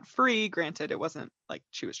scot-free. Granted, it wasn't like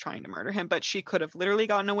she was trying to murder him, but she could have literally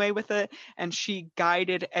gotten away with it, and she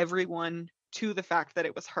guided everyone to the fact that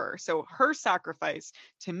it was her. So her sacrifice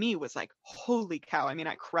to me was like, holy cow. I mean,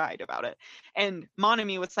 I cried about it. And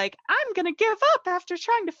Monami was like, I'm gonna give up after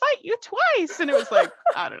trying to fight you twice. And it was like,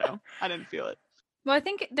 I don't know. I didn't feel it. Well, I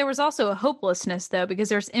think there was also a hopelessness, though, because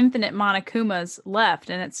there's infinite Monokumas left.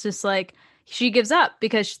 And it's just like, she gives up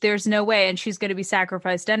because there's no way, and she's going to be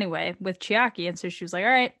sacrificed anyway with Chiaki. And so she was like,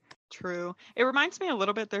 all right. True. It reminds me a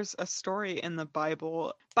little bit, there's a story in the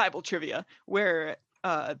Bible trivia, where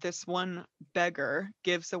this one beggar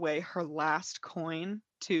gives away her last coin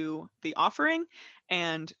to the offering,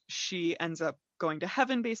 and she ends up going to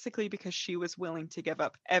heaven basically because she was willing to give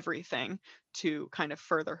up everything to kind of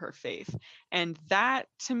further her faith. And that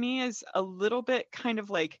to me is a little bit kind of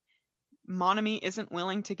like Monami isn't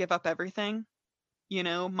willing to give up everything. You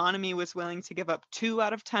know, Monami was willing to give up 2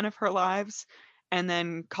 out of 10 of her lives and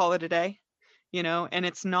then call it a day, you know, and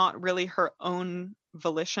it's not really her own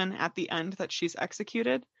volition at the end that she's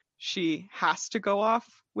executed. She has to go off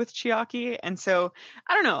with Chiaki. And so,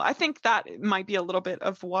 I don't know, I think that might be a little bit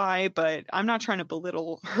of why, but I'm not trying to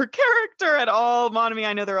belittle her character at all. Monami,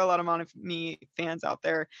 I know there are a lot of Monami fans out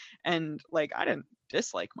there, and like, I didn't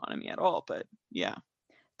dislike Monami at all, but yeah.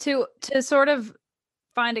 To sort of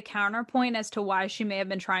find a counterpoint as to why she may have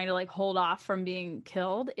been trying to like hold off from being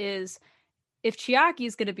killed is if Chiaki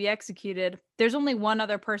is going to be executed, there's only one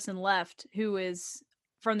other person left who is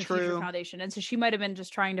from the Future Foundation, and so she might have been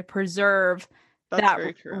just trying to preserve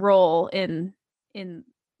that role in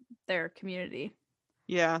their community.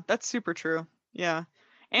 Yeah, that's super true. Yeah.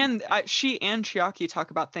 And she and Chiaki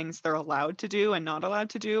talk about things they're allowed to do and not allowed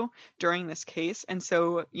to do during this case. And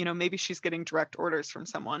so, you know, maybe she's getting direct orders from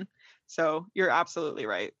someone. So you're absolutely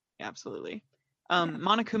right. Absolutely.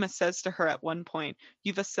 Monokuma says to her at one point,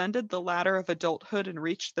 "You've ascended the ladder of adulthood and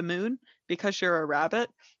reached the moon because you're a rabbit."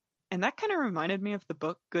 And that kind of reminded me of the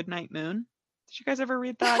book Goodnight Moon. Did you guys ever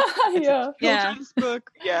read that? It's a children's book.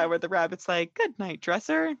 Yeah, where the rabbit's like, "Good night,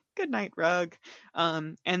 dresser. Good night, rug."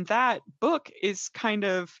 And that book is kind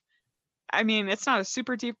of, I mean, it's not a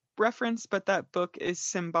super deep reference, but that book is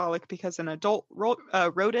symbolic because an adult wrote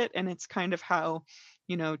it, and it's kind of how,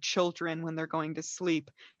 you know, children, when they're going to sleep,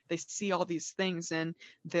 they see all these things and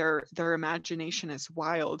their imagination is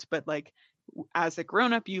wild. But like, as a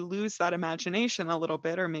grown-up, you lose that imagination a little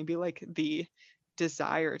bit, or maybe like the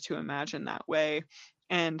desire to imagine that way.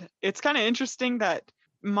 And it's kind of interesting that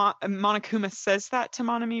Monokuma says that to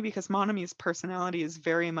Monami, because Monami's personality is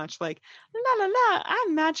very much like, la la la,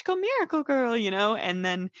 I'm magical miracle girl, you know, and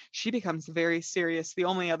then she becomes very serious. The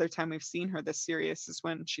only other time we've seen her this serious is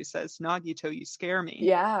when she says, "Nagito, you scare me,"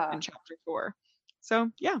 in chapter 4.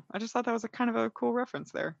 So yeah, I just thought that was a kind of a cool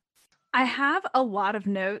reference there. I have a lot of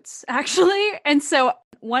notes, actually. And so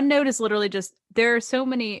one note is literally just, there are so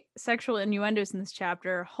many sexual innuendos in this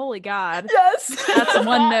chapter. Holy God. Yes. That's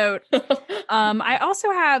one note. I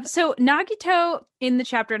also have, so Nagito in the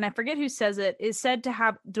chapter, and I forget who says it, is said to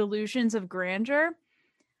have delusions of grandeur.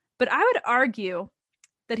 But I would argue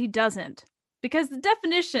that he doesn't. Because the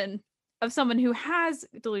definition of someone who has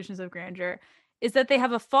delusions of grandeur is that they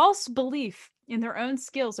have a false belief in their own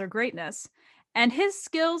skills or greatness. And his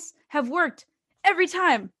skills have worked every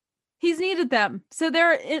time he's needed them. So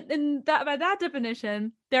there, in that, by that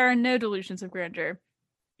definition, there are no delusions of grandeur.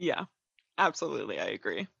 Yeah, absolutely, I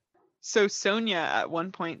agree. So Sonia at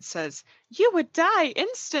one point says, "You would die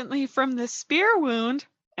instantly from the spear wound."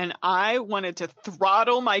 And I wanted to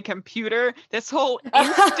throttle my computer. This whole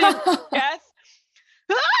instant death.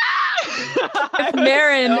 If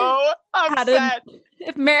Marin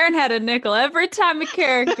if Marin had a nickel every time a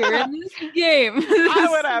character in this game, I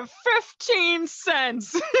would have 15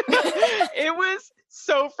 cents. It was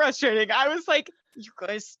so frustrating. I was like, you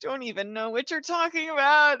guys don't even know what you're talking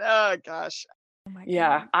about. Oh gosh. Oh my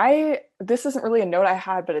Yeah, God. this isn't really a note I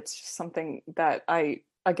had, but it's just something that I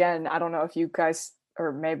don't know if you guys,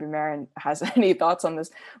 or maybe Marin has any thoughts on this,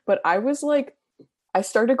 but I was like, I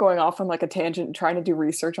started going off on like a tangent trying to do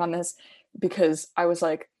research on this, because I was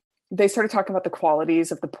like, they started talking about the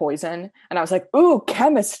qualities of the poison, and I was like, ooh,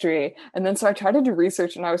 chemistry. And then so I tried to do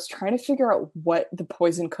research, and I was trying to figure out what the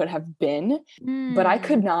poison could have been, but I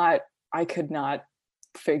could not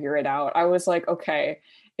figure it out. I was like, okay,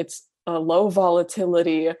 it's a low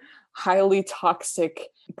volatility, highly toxic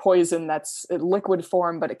poison that's in liquid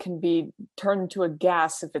form, but it can be turned into a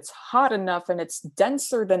gas if it's hot enough, and it's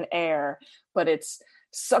denser than air, but it's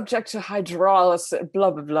subject to hydrolysis,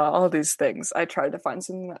 blah blah blah, all these things. I tried to find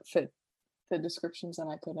something that fit the descriptions,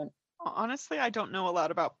 and I couldn't. Honestly, I don't know a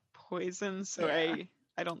lot about poison, so Yeah.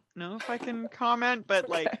 I don't know if I can comment, but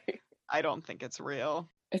Okay. like, I don't think it's real.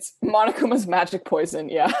 It's Monokuma's magic poison.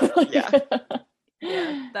 Yeah. Yeah.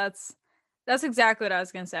 Yeah, that's exactly what I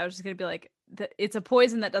was gonna say. I was just gonna be like, it's a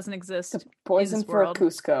poison that doesn't exist. It's a poison in this for world.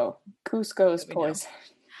 Cusco. Cusco's That we know. poison.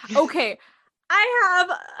 Okay, I have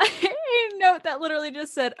a note that literally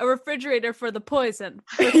just said a refrigerator for the poison.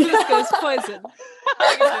 For Cusco's poison.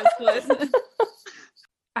 Cusco's poison.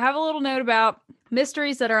 I have a little note about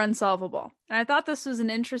mysteries that are unsolvable. And I thought this was an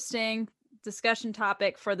interesting discussion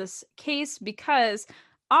topic for this case, because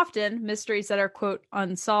often mysteries that are, quote,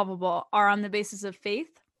 unsolvable are on the basis of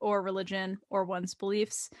faith or religion or one's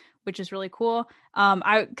beliefs, which is really cool.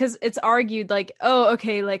 Because it's argued like, oh,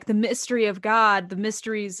 okay, like the mystery of God, the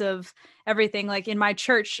mysteries of everything. Like in my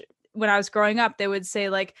church, when I was growing up, they would say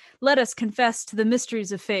like, let us confess to the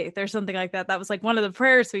mysteries of faith or something like that. That was like one of the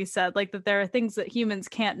prayers we said, like that there are things that humans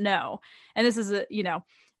can't know. And this is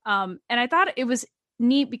and I thought it was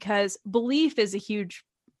neat because belief is a huge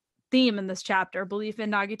theme in this chapter. Belief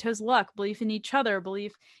in Nagito's luck, belief in each other,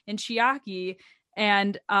 belief in Chiaki.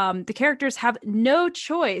 And the characters have no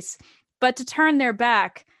choice but to turn their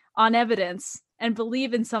back on evidence and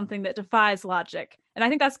believe in something that defies logic. And I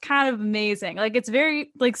think that's kind of amazing. Like it's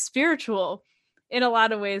very like spiritual in a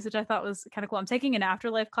lot of ways, which I thought was kind of cool. I'm taking an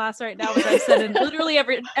afterlife class right now, which I've said in literally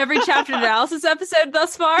every chapter analysis episode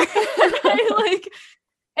thus far.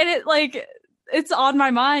 It's on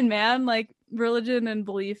my mind, man. Like religion and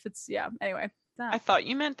belief. Anyway. I thought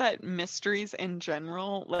you meant that mysteries in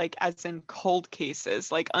general, like as in cold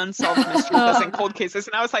cases, like unsolved mysteries as in cold cases.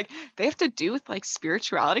 And I was like, they have to do with like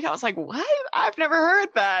spirituality? I was like, what? I've never heard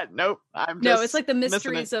that. Nope. No, it's like the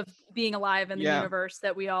mysteries of being alive in the universe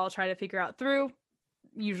that we all try to figure out through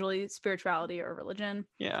usually spirituality or religion.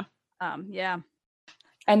 Yeah.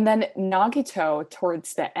 And then Nagito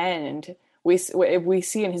towards the end, we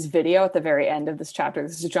see in his video at the very end of this chapter,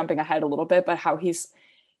 this is jumping ahead a little bit, but how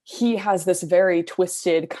he has this very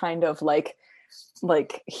twisted kind of like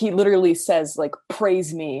he literally says like,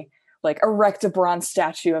 praise me, like erect a bronze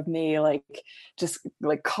statue of me, like just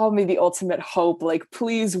like call me the ultimate hope, like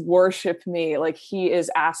please worship me. Like he is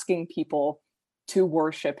asking people to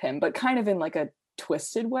worship him, but kind of in like a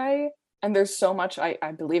twisted way. And there's so much I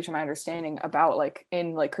believe, to my understanding, about like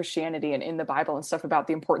in like Christianity and in the Bible and stuff about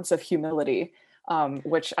the importance of humility,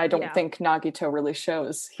 which I don't think Nagito really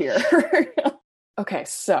shows here. Okay,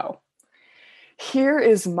 so here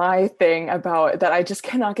is my thing about that I just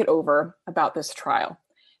cannot get over about this trial.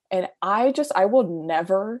 And I will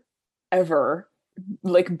never, ever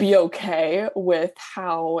like be okay with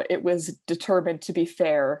how it was determined to be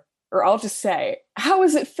fair. Or I'll just say, how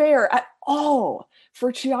is it fair at all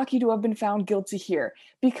for Chiaki to have been found guilty here?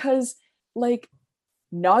 Because like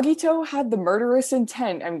Nagito had the murderous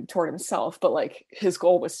intent, toward himself, but like his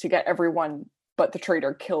goal was to get everyone but the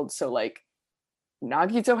traitor killed. So like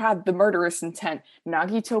Nagito had the murderous intent.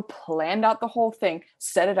 Nagito planned out the whole thing,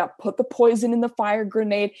 set it up, put the poison in the fire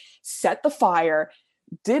grenade, set the fire,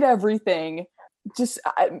 did everything.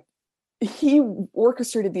 He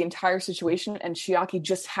orchestrated the entire situation, and Chiaki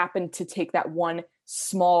just happened to take that one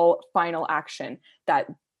small final action that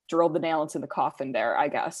drilled the nail into the coffin there, I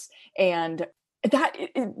guess. And that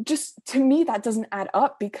it just, to me, that doesn't add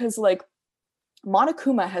up, because like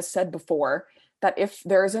Monokuma has said before that if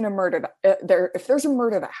there's a murder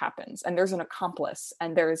that happens and there's an accomplice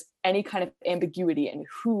and there's any kind of ambiguity in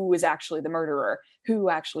who is actually the murderer, who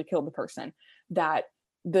actually killed the person, that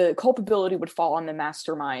the culpability would fall on the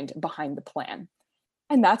mastermind behind the plan.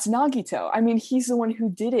 And that's Nagito. I mean, he's the one who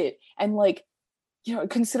did it. And like, you know,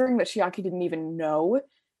 considering that Chiaki didn't even know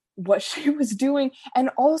what she was doing. And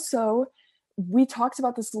also, we talked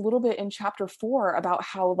about this a little bit in chapter 4 about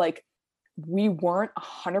how like we weren't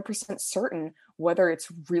 100% certain whether it's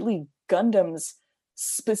really Gundam's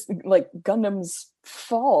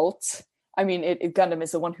fault. I mean, Gundam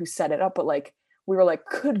is the one who set it up, but like we were like,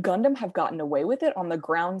 could Gundam have gotten away with it on the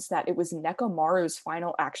grounds that it was Nekomaru's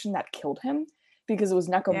final action that killed him? Because it was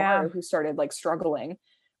Nekomaru who started like struggling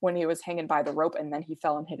when he was hanging by the rope, and then he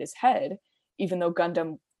fell and hit his head, even though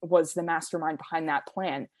Gundam was the mastermind behind that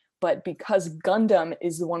plan. But because Gundam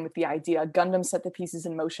is the one with the idea, Gundam set the pieces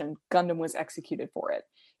in motion, Gundam was executed for it,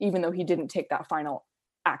 even though he didn't take that final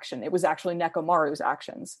action. It was actually Nekomaru's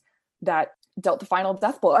actions that dealt the final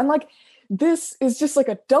death blow. And like, this is just like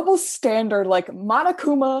a double standard, like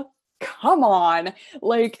Monokuma, come on.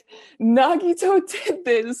 Like, Nagito did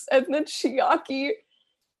this, and then Chiaki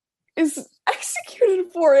is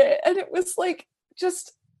executed for it. And it was like,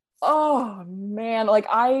 just, oh man, like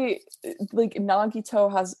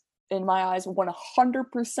Nagito has, in my eyes,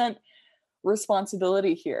 100%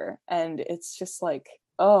 responsibility here. And it's just like,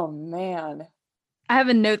 oh man. I have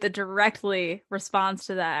a note that directly responds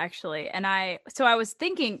to that, actually. And I was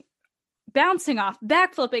thinking, bouncing off,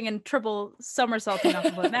 backflipping and triple somersaulting off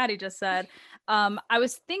of what Maddie just said. I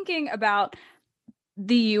was thinking about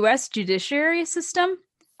the US judiciary system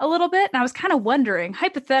a little bit. And I was kind of wondering,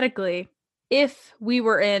 hypothetically, if we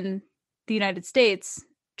were in the United States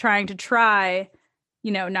trying to try,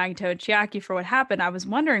 Nagito and Chiaki for what happened, I was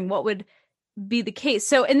wondering what would be the case.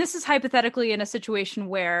 So, and this is hypothetically in a situation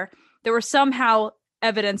where there was somehow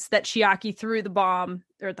evidence that Chiaki threw the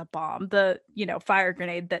fire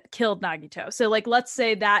grenade that killed Nagito. So like, let's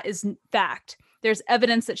say that is fact. There's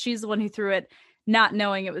evidence that she's the one who threw it. not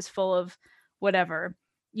knowing it was full of whatever,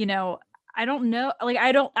 you know, I don't know. Like,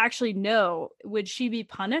 I don't actually know. Would she be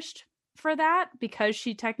punished for that because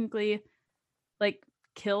she technically like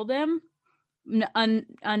killed him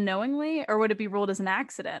unknowingly, or would it be ruled as an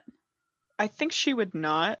accident? I think she would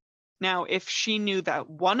not. Now, if she knew that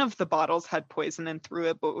one of the bottles had poison and threw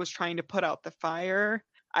it, but was trying to put out the fire,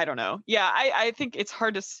 I don't know. Yeah, I think it's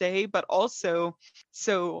hard to say, but also,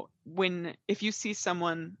 so if you see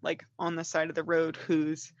someone like on the side of the road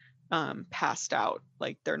who's passed out,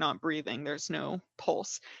 like they're not breathing, there's no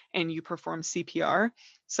pulse, and you perform CPR,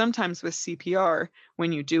 sometimes with CPR,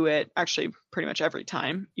 when you do it, actually pretty much every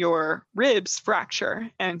time, your ribs fracture,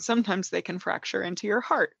 and sometimes they can fracture into your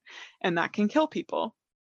heart, and that can kill people.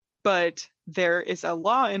 But there is a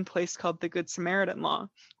law in place called the Good Samaritan Law,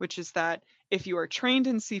 which is that if you are trained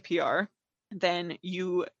in CPR, then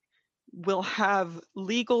you will have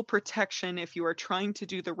legal protection if you are trying to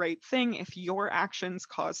do the right thing. If your actions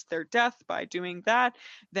caused their death by doing that,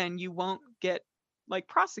 then you won't get like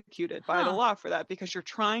prosecuted by the law for that because you're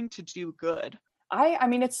trying to do good. I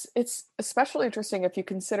mean, it's especially interesting if you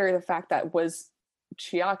consider the fact that was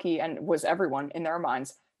Chiaki and was everyone in their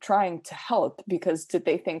minds trying to help, because did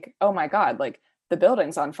they think, oh my god, like the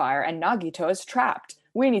building's on fire and Nagito is trapped,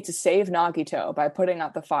 we need to save Nagito by putting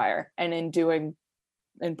out the fire, and in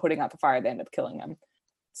putting out the fire they end up killing him.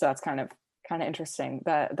 So that's kind of interesting,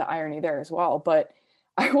 the irony there as well. But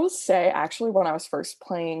I will say, actually, when I was first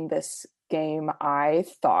playing this game, I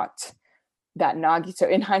thought that Nagito,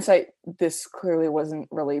 in hindsight, this clearly wasn't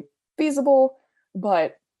really feasible,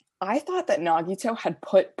 but I thought that Nagito had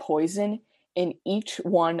put poison in each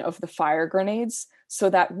one of the fire grenades so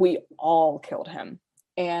that we all killed him.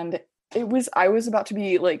 And I was about to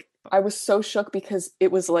be like, I was so shook because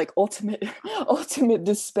it was like ultimate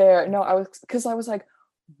despair. No, I was like,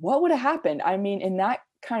 what would have happened? I mean, in that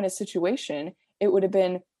kind of situation, it would have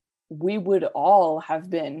been, we would all have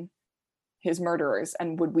been his murderers,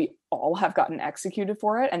 and would we all have gotten executed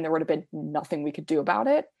for it, and there would have been nothing we could do about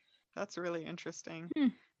it. That's really interesting.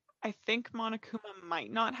 I think Monokuma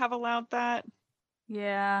might not have allowed that.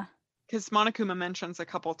 Yeah. Because Monokuma mentions a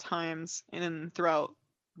couple times throughout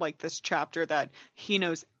like this chapter that he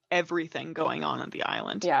knows everything going on the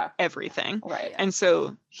island. Yeah. Everything. Right. And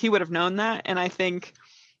so he would have known that. And I think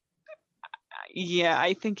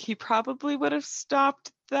he probably would have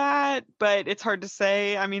stopped that, but it's hard to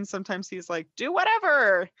say. I mean, sometimes he's like, do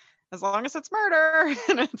whatever, as long as it's murder.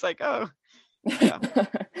 And it's like, oh, yeah.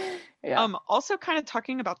 Yeah. Also kind of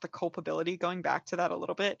talking about the culpability, going back to that a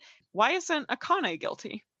little bit, why isn't Akane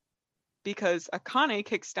guilty? Because Akane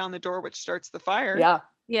kicks down the door, which starts the fire.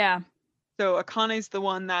 Yeah. So Akane's the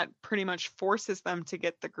one that pretty much forces them to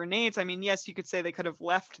get the grenades. I mean, yes, you could say they could have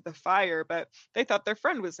left the fire, but they thought their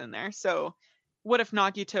friend was in there. So what if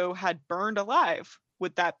Nagito had burned alive?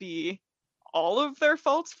 Would that be all of their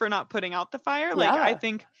faults for not putting out the fire? Like, I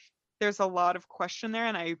think there's a lot of question there,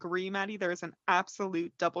 and I agree, Maddie, there's an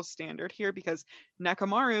absolute double standard here, because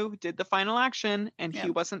Nekomaru did the final action and he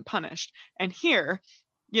wasn't punished. And here,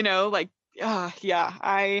 you know, like,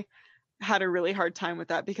 I had a really hard time with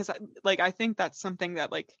that, because I think that's something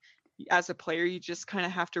that, like, as a player, you just kind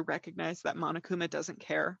of have to recognize that Monokuma doesn't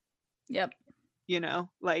care. Yep. You know,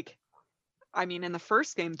 like, I mean, in the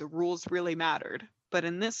first game, the rules really mattered, but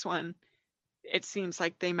in this one, it seems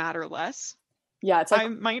like they matter less. Yeah, it's like, I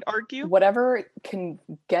might argue, whatever can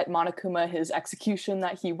get Monokuma his execution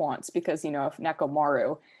that he wants, because, you know, if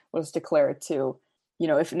Nekomaru was declared to, you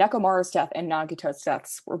know, if Nekomaru's death and Nagito's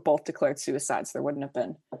deaths were both declared suicides, there wouldn't have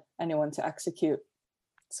been anyone to execute.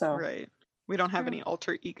 So right, we don't have any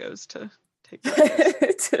alter egos to take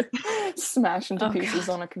to smash into pieces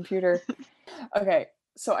on a computer. Okay,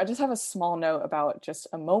 so I just have a small note about just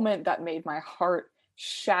a moment that made my heart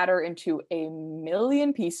shatter into a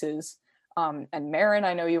million pieces. And Marin,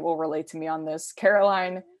 I know you will relate to me on this.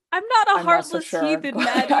 Caroline, I'm not a heartless not so sure, heathen, but,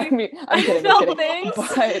 Maddie. I mean, I'm kidding. Things.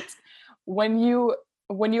 But when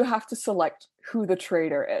you have to select who the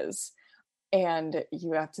traitor is, and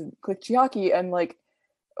you have to click Chiaki, and like,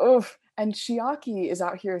 and Chiaki is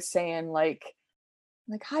out here saying like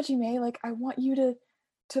Hajime, like, I want you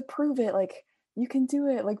to prove it, like, you can do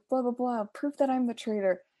it, like, blah blah blah, prove that I'm the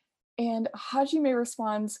traitor. And Hajime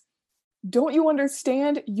responds, don't you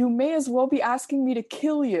understand? You may as well be asking me to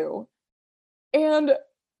kill you. And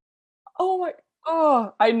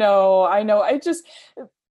I know. I just,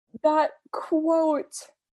 that quote,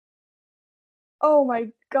 oh my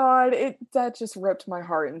god, that just ripped my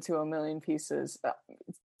heart into a million pieces.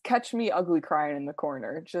 Catch me ugly crying in the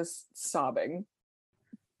corner, just sobbing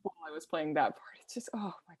while I was playing that part. It's just,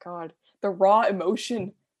 oh my god, the raw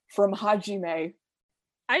emotion from Hajime.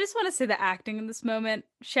 I just want to say the acting in this moment.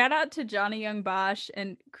 Shout out to Johnny Young Bosch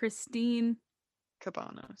and Christine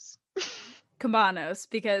Cabanos. Cabanos,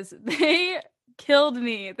 because they killed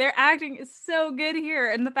me. Their acting is so good here.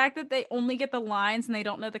 And the fact that they only get the lines and they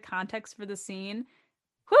don't know the context for the scene.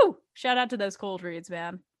 Whew! Shout out to those cold reads,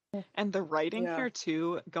 man. And the writing Yeah. here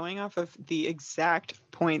too, going off of the exact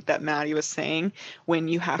point that Maddie was saying, when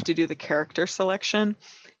you have to do the character selection,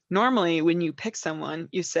 normally when you pick someone,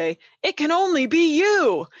 you say, it can only be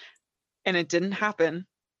you. And it didn't happen.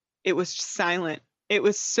 It was silent. It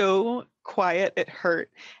was so quiet, it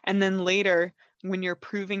hurt. And then later, when you're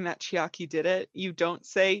proving that Chiaki did it, you don't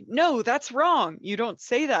say, no, that's wrong. You don't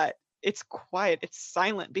say that. It's quiet. It's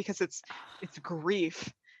silent because it's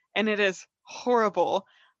grief. And it is horrible.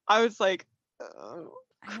 I was like, oh,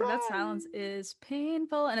 I know that silence is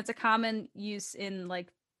painful, and it's a common use in like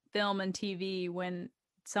film and TV when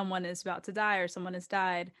someone is about to die or someone has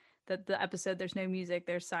died, that the episode there's no music,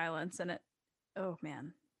 there's silence, and it, oh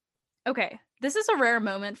man. Okay, this is a rare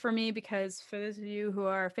moment for me because for those of you who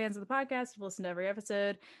are fans of the podcast, who've listened to every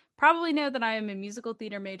episode, probably know that I am a musical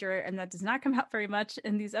theater major, and that does not come out very much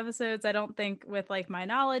in these episodes, I don't think, with like my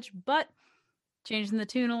knowledge, but changing the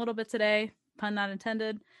tune a little bit today, pun not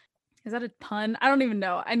intended. Is that a pun? I don't even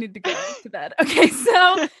know. I need to go to bed.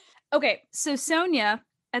 Okay, so Sonia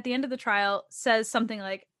at the end of the trial says something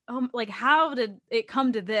like, "Oh, like how did it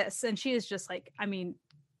come to this?" And she is just like, I mean,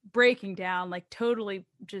 breaking down, like totally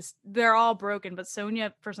just they're all broken. But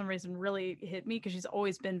Sonia, for some reason, really hit me because she's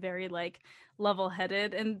always been very like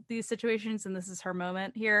level-headed in these situations, and this is her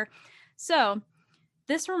moment here. So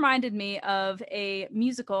this reminded me of a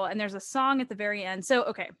musical, and there's a song at the very end. So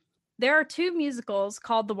okay. There are two musicals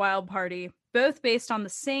called The Wild Party, both based on the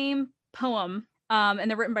same poem, and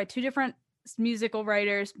they're written by two different musical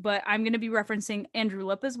writers, but I'm going to be referencing Andrew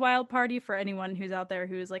Lippa's Wild Party for anyone who's out there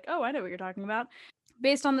who is like, oh, I know what you're talking about.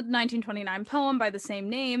 Based on the 1929 poem by the same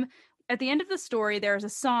name, at the end of the story, there's a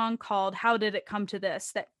song called How Did It Come to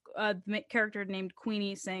This? That the character named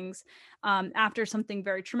Queenie sings after something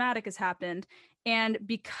very traumatic has happened. And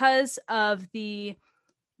because of the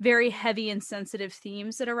very heavy and sensitive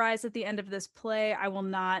themes that arise at the end of this play, I will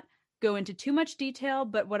not go into too much detail,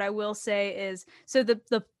 but what I will say is, so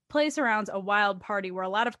the play surrounds a wild party where a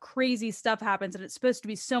lot of crazy stuff happens, and it's supposed to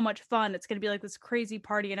be so much fun. It's going to be like this crazy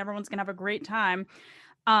party and everyone's going to have a great time.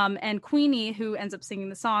 And Queenie, who ends up singing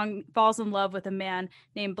the song, falls in love with a man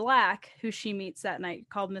named Black, who she meets that night,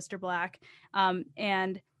 called Mr. Black.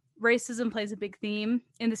 And racism plays a big theme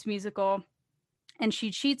in this musical. And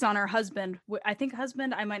she cheats on her husband. I think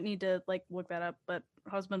husband, I might need to like look that up, but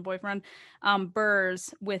husband, boyfriend,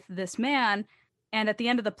 Burrs, with this man. And at the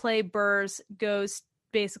end of the play, Burrs goes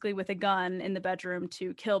basically with a gun in the bedroom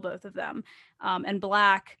to kill both of them. And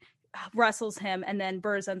Black wrestles him, and then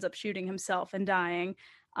Burrs ends up shooting himself and dying.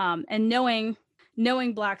 And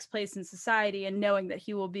knowing Black's place in society and knowing that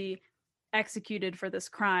he will be executed for this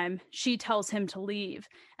crime, she tells him to leave.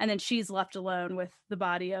 And then she's left alone with the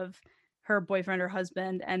body of her boyfriend or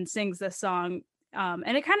husband and sings this song.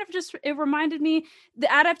 And it kind of just, it reminded me, the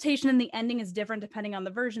adaptation and the ending is different depending on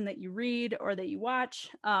the version that you read or that you watch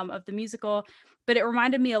of the musical. But it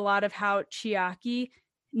reminded me a lot of how Chiaki,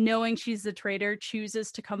 knowing she's the traitor,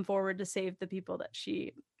 chooses to come forward to save the people that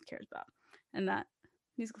she cares about. And that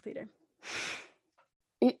musical theater.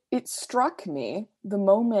 It struck me the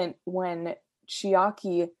moment when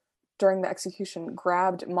Chiaki, during the execution,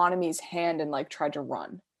 grabbed Monami's hand and like tried to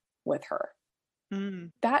run with her.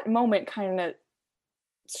 That moment kind of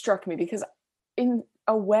struck me because in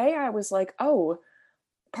a way I was like, oh,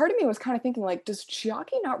 part of me was kind of thinking like, does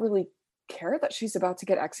Chiaki not really care that she's about to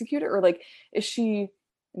get executed? Or like, is she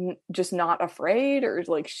just not afraid? Or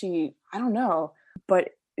like she, I don't know. But,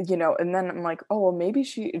 you know, and then I'm like, oh, well, maybe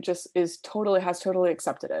she just has totally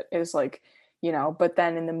accepted it. Is like, you know, but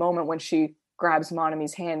then in the moment when she grabs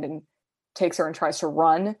Monami's hand and takes her and tries to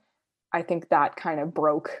run, I think that kind of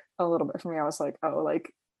broke a little bit for me. I was like, oh,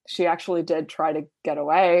 like she actually did try to get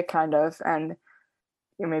away kind of, and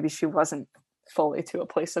you know, maybe she wasn't fully to a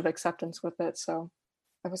place of acceptance with it. So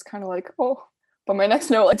I was kind of like, oh, but my next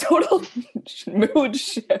note, like total mood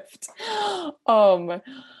shift.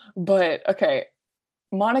 But okay.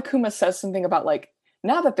 Monokuma says something about like,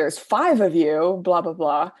 now that there's 5 of you, blah, blah,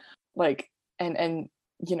 blah. Like, and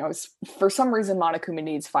you know, for some reason Monokuma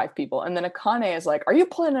needs 5 people. And then Akane is like, are you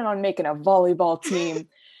planning on making a volleyball team?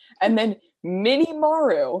 And then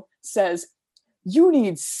Minimaru says, you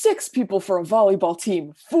need 6 people for a volleyball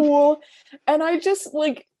team, fool. And I just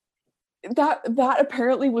like, that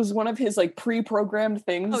apparently was one of his like pre-programmed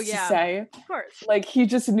things to say. Of course. Like he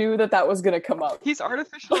just knew that was going to come up. He's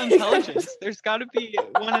artificial intelligence. There's got to be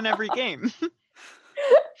one in every game.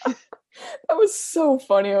 was so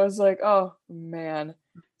funny. I was like, oh man.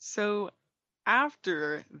 So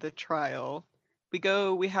after the trial,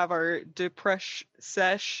 we have our depresh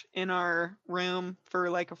sesh in our room for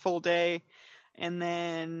like a full day, and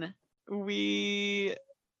then we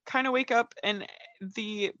kind of wake up and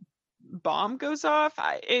the bomb goes off.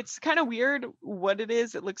 It's kind of weird what it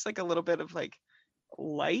is. It looks like a little bit of like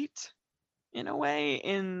light in a way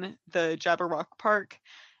in the Jabberwock Park,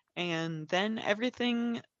 and then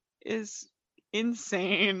everything is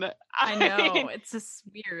insane. I know. It's just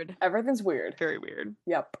weird. Everything's weird. Very weird.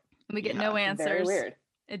 Yep. We get Yeah, no answers. Very weird.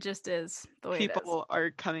 It just is the way it is. People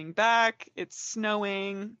are coming back. It's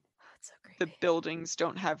snowing. It's so The creepy. buildings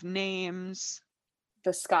don't have names.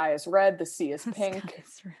 The sky is red. The sea is The pink. sky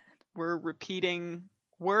is red. We're repeating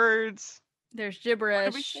words. There's What do we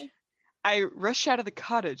gibberish. say? I rushed out of the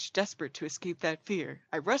cottage, desperate to escape that fear.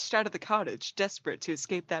 I rushed out of the cottage, desperate to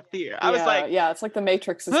escape that fear. I was like, yeah, it's like the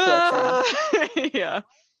Matrix is glitching. yeah.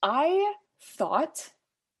 I thought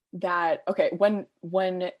that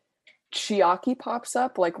when Chiaki pops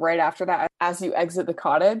up, like right after that, as you exit the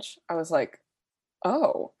cottage, I was like,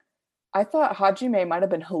 oh, I thought Hajime might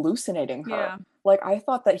have been hallucinating her. Yeah. Like I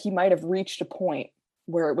thought that he might have reached a point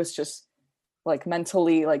where it was just like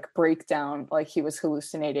mentally like breakdown, like he was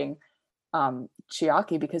hallucinating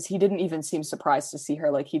Chiaki, because he didn't even seem surprised to see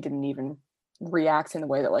her. Like he didn't even react in the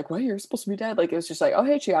way that like, well, you're supposed to be dead. Like it was just like, oh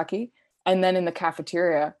hey Chiaki. And then in the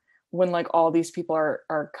cafeteria, when like all these people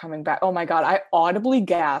are coming back, oh my god, I audibly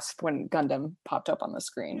gasped when Gundam popped up on the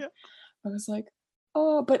screen. Yeah. I was like,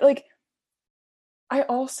 oh, but like I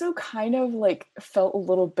also kind of like felt a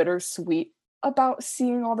little bittersweet about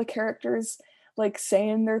seeing all the characters like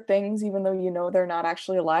saying their things even though you know they're not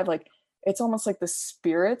actually alive. Like it's almost like the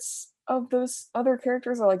spirits of those other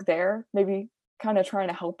characters are like there, maybe kind of trying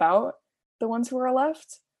to help out the ones who are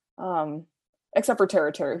left. Except for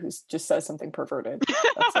Teru, who just says something perverted.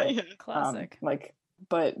 That's it. Yeah. Classic. Like,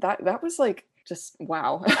 but that was like just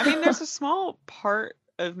wow. I mean, there's a small part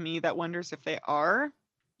of me that wonders if they are,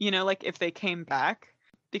 like if they came back,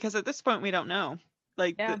 because at this point we don't know.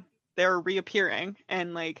 Like Yeah. they're reappearing,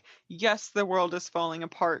 and like yes, the world is falling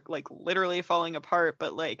apart, like literally falling apart,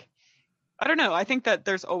 but like I don't know. I think that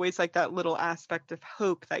there's always like that little aspect of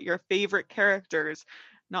hope that your favorite characters,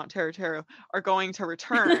 not Teru, are going to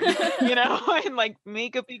return, and like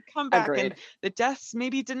make a big comeback. Agreed. And the deaths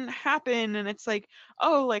maybe didn't happen. And it's like,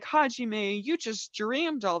 oh, like Hajime, you just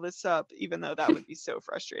dreamed all this up, even though that would be so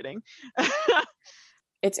frustrating.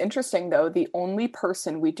 It's interesting though, the only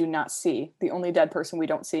person we do not see, the only dead person we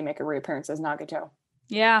don't see make a reappearance is Nagito.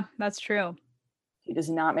 Yeah, that's true. He does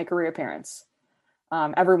not make a reappearance.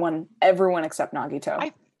 Everyone except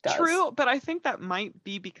Nagito does. True, but I think that might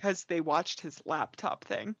be because they watched his laptop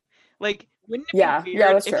thing. Like, wouldn't it Yeah, be yeah,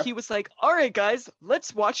 weird that's if true. he was like, all right, guys,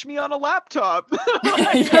 let's watch me on a laptop?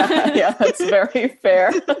 yeah, that's very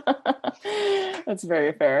fair. That's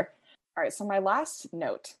very fair. All right, so my last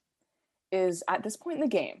note is at this point in the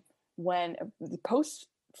game, when the post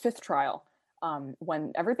fifth trial,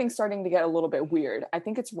 when everything's starting to get a little bit weird, I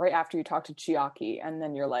think it's right after you talk to Chiaki, and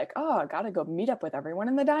then you're like, oh, I gotta go meet up with everyone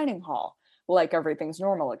in the dining hall. Like everything's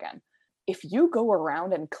normal again. If you go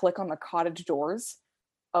around and click on the cottage doors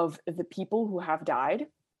of the people who have died,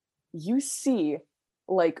 you see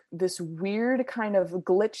like this weird kind of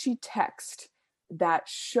glitchy text that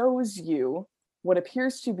shows you what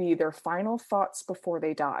appears to be their final thoughts before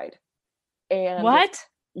they died. And What?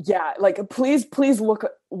 yeah, like please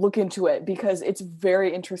look into it, because it's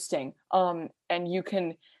very interesting. And you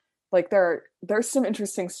can like there's some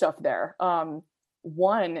interesting stuff there.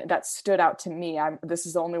 One that stood out to me, this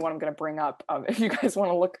is the only one I'm going to bring up. If you guys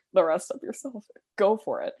want to look the rest up yourself, go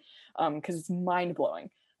for it, because it's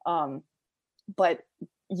mind-blowing. But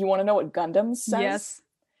you want to know what Gundam says? Yes.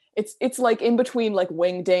 It's like in between like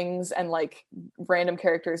Wingdings and like random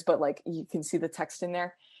characters, but like you can see the text in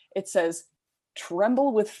there. It says,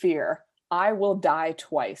 "Tremble with fear, I will die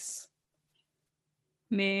twice."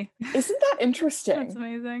 Me. Isn't that interesting? That's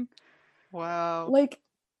amazing. Wow. Like,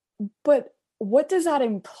 but what does that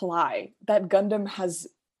imply? That Gundam has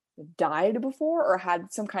died before or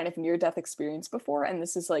had some kind of near-death experience before, and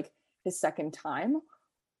this is like his second time?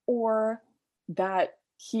 Or that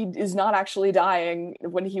he is not actually dying?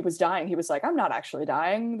 When he was dying, he was like, I'm not actually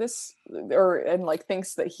dying, and like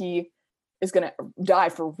thinks that he is gonna die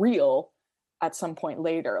for real at some point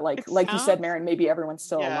later. Like you said, Maren, maybe everyone's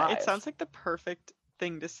still alive. It sounds like the perfect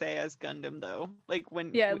thing to say as Gundam, though. Like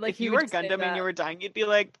like if you were would say Gundam and you that. were dying, you'd be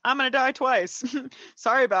like, I'm gonna die twice.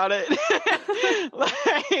 Sorry about it.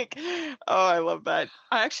 Like, oh, I love that.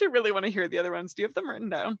 I actually really want to hear the other ones. Do you have them written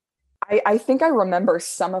down? I think I remember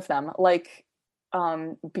some of them. Like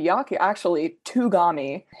Byakuya, actually,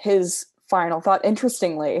 Tugami, his final thought,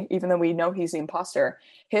 interestingly, even though we know he's the imposter,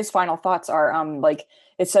 his final thoughts are like,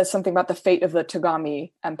 it says something about the fate of the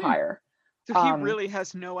Togami Empire. So he really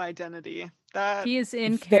has no identity. That He is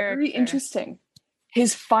in Very character. interesting.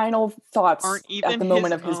 His final thoughts aren't even at the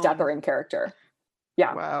moment his of his death own. are in character.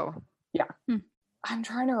 Yeah. Wow. I'm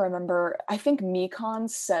trying to remember. I think Mikon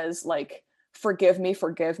says, like, forgive me,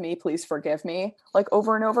 please forgive me, like,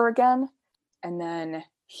 over and over again. And then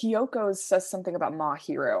Hyoko's says something about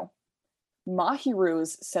Mahiru.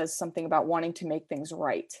 Mahiru's says something about wanting to make things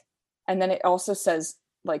right. And then it also says,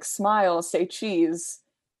 like, smile, say cheese.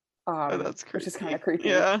 Oh, that's creepy. Which is kind of creepy.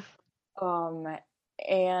 Yeah.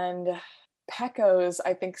 And Pecco's,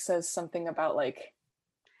 I think, says something about, like,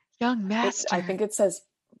 Young master. I think it says,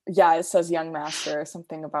 yeah, it says young master,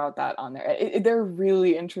 something about that on there. They're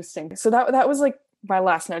really interesting. So that was, like, my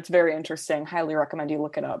last note. It's very interesting. Highly recommend you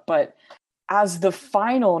look it up. But as the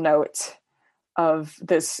final note of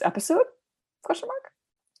this episode, ?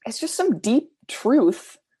 It's just some deep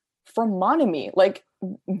truth from Monami. Like,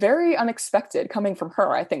 very unexpected coming from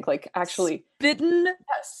her, I think. Like, actually, Spitting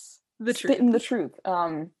yes, the truth. spitting the truth.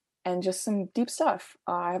 And just some deep stuff.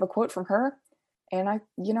 I have a quote from her, and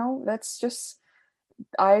that's just,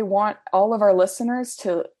 I want all of our listeners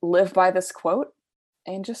to live by this quote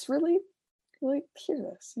and just really, really hear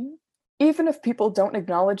this. Even if people don't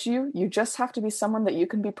acknowledge you, you just have to be someone that you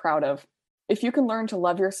can be proud of. If you can learn to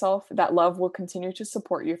love yourself, that love will continue to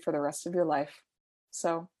support you for the rest of your life.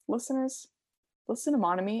 So, listeners, listen to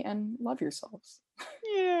Monami and love yourselves.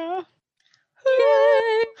 Yeah.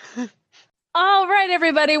 Yay! All right,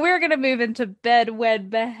 everybody, we're going to move into Bed, Wed,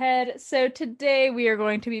 Behead. So today we are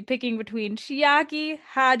going to be picking between Chiaki,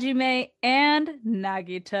 Hajime, and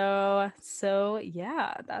Nagito. So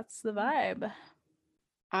yeah, that's the vibe.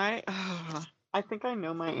 I think I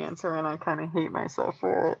know my answer and I kind of hate myself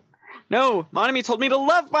for it. No, Monami told me to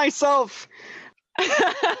love myself.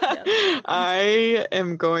 I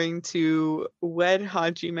am going to wed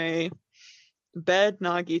Hajime, bed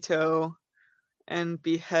Nagito, and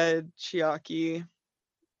behead Chiaki.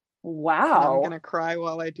 Wow. I'm gonna cry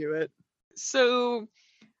while I do it. So,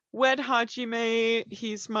 wed Hajime,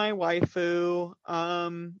 he's my waifu.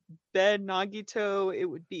 Bed Nagito, it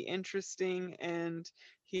would be interesting and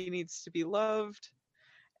he needs to be loved.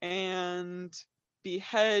 And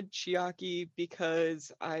behead Chiaki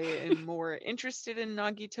because I am more interested in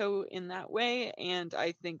Nagito in that way, and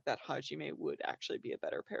I think that Hajime would actually be a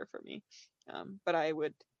better pair for me. But I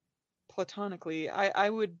would platonically, I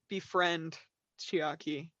would befriend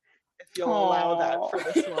Chiaki if you'll allow that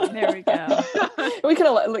for this one. There we go. We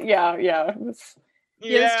could, yeah. Yeah, this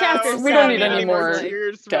chapter's We don't need sad, any more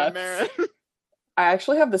tears from deaths. Marin. I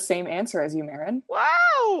actually have the same answer as you, Marin.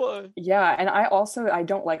 Wow. Yeah, and I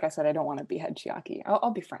don't, like I said, I don't want to behead Chiaki.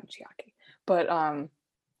 I'll befriend Chiaki, but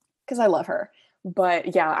because I love her.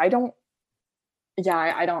 But yeah, I don't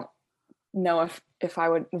know if I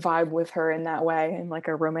would vibe with her in that way, in like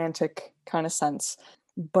a romantic kind of sense.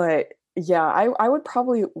 But yeah, I would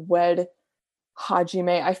probably wed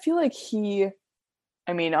Hajime. I feel like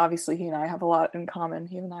obviously he and I have a lot in common.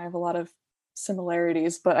 He and I have a lot of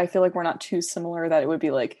similarities, but I feel like we're not too similar that it would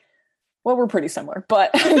be like, well, we're pretty similar,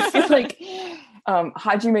 but I feel like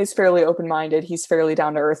Hajime is fairly open-minded. He's fairly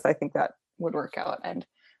down to earth. I think that would work out. And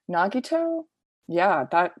Nagito, yeah,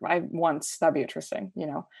 that'd be interesting,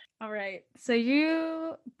 All right. So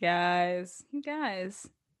you guys,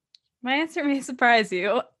 my answer may surprise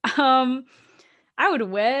you. I would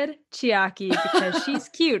wed Chiaki because she's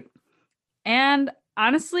cute. And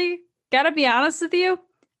honestly, gotta be honest with you,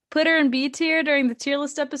 put her in B tier during the tier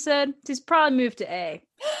list episode. She's probably moved to A.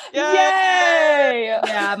 Yay!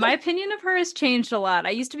 Yeah, my opinion of her has changed a lot.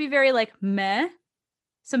 I used to be very like meh.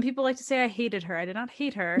 Some people like to say I hated her. I did not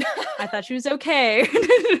hate her. I thought she was okay.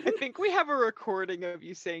 I think we have a recording of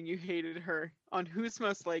you saying you hated her on Who's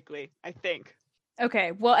Most Likely, I think.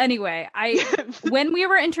 Okay, well, anyway, when we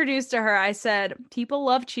were introduced to her, I said, people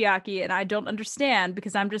love Chiaki, and I don't understand,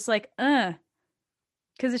 because I'm just like, because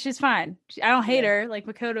she's fine. I don't hate her. Like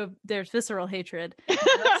Makoto, there's visceral hatred.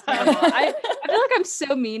 That's normal. I feel like I'm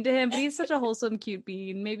so mean to him, but he's such a wholesome, cute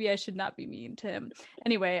being. Maybe I should not be mean to him.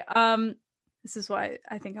 Anyway, this is why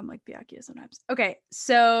I think I'm like Byakuya sometimes. Okay,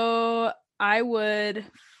 so I would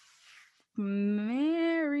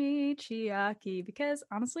marry Chiaki because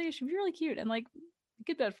honestly, she'd be really cute and like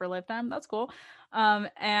good bed for a lifetime. That's cool.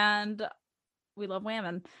 And we love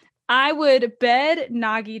women. I would bed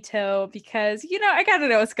Nagito because I gotta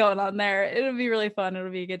know what's going on there. It'll be really fun.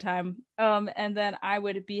 It'll be a good time. And then I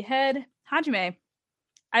would behead Hajime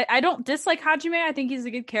I don't dislike Hajime. I think he's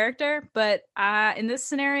a good character, but in this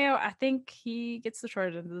scenario, I think he gets the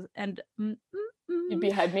short end. You'd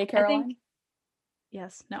behead me, I Caroline? think.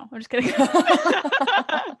 Yes. No, I'm just kidding.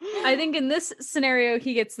 I think in this scenario,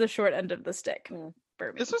 he gets the short end of the stick.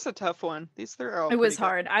 For me. This was a tough one. These three are all It was pretty good.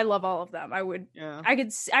 hard. I love all of them. Yeah. I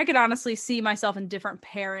could honestly see myself in different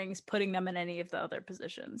pairings, putting them in any of the other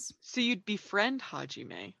positions. So you'd befriend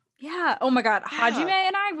Hajime. Yeah. Oh my God. Yeah. Hajime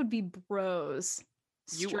and I would be bros.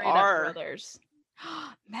 You Straight are. up brothers.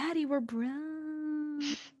 Maddie, we're bros.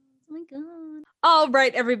 Oh my God. All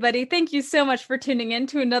right, everybody. Thank you so much for tuning in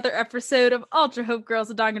to another episode of Ultra Hope Girls,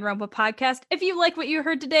 a Danganronpa podcast. If you like what you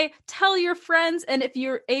heard today, tell your friends. And if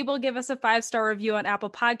you're able, give us a 5-star review on Apple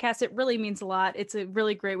Podcasts. It really means a lot. It's a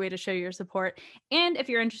really great way to show your support. And if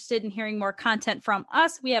you're interested in hearing more content from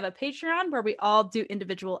us, we have a Patreon where we all do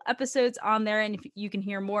individual episodes on there. And if you can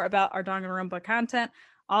hear more about our Danganronpa content,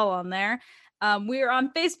 all on there. We are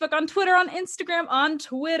on Facebook, on Twitter, on Instagram, on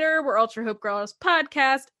Twitter. We're Ultra Hope Girls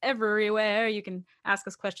Podcast everywhere. You can ask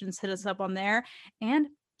us questions, hit us up on there. And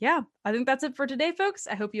yeah, I think that's it for today, folks.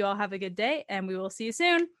 I hope you all have a good day, and we will see you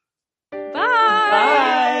soon. Bye.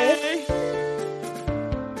 Bye.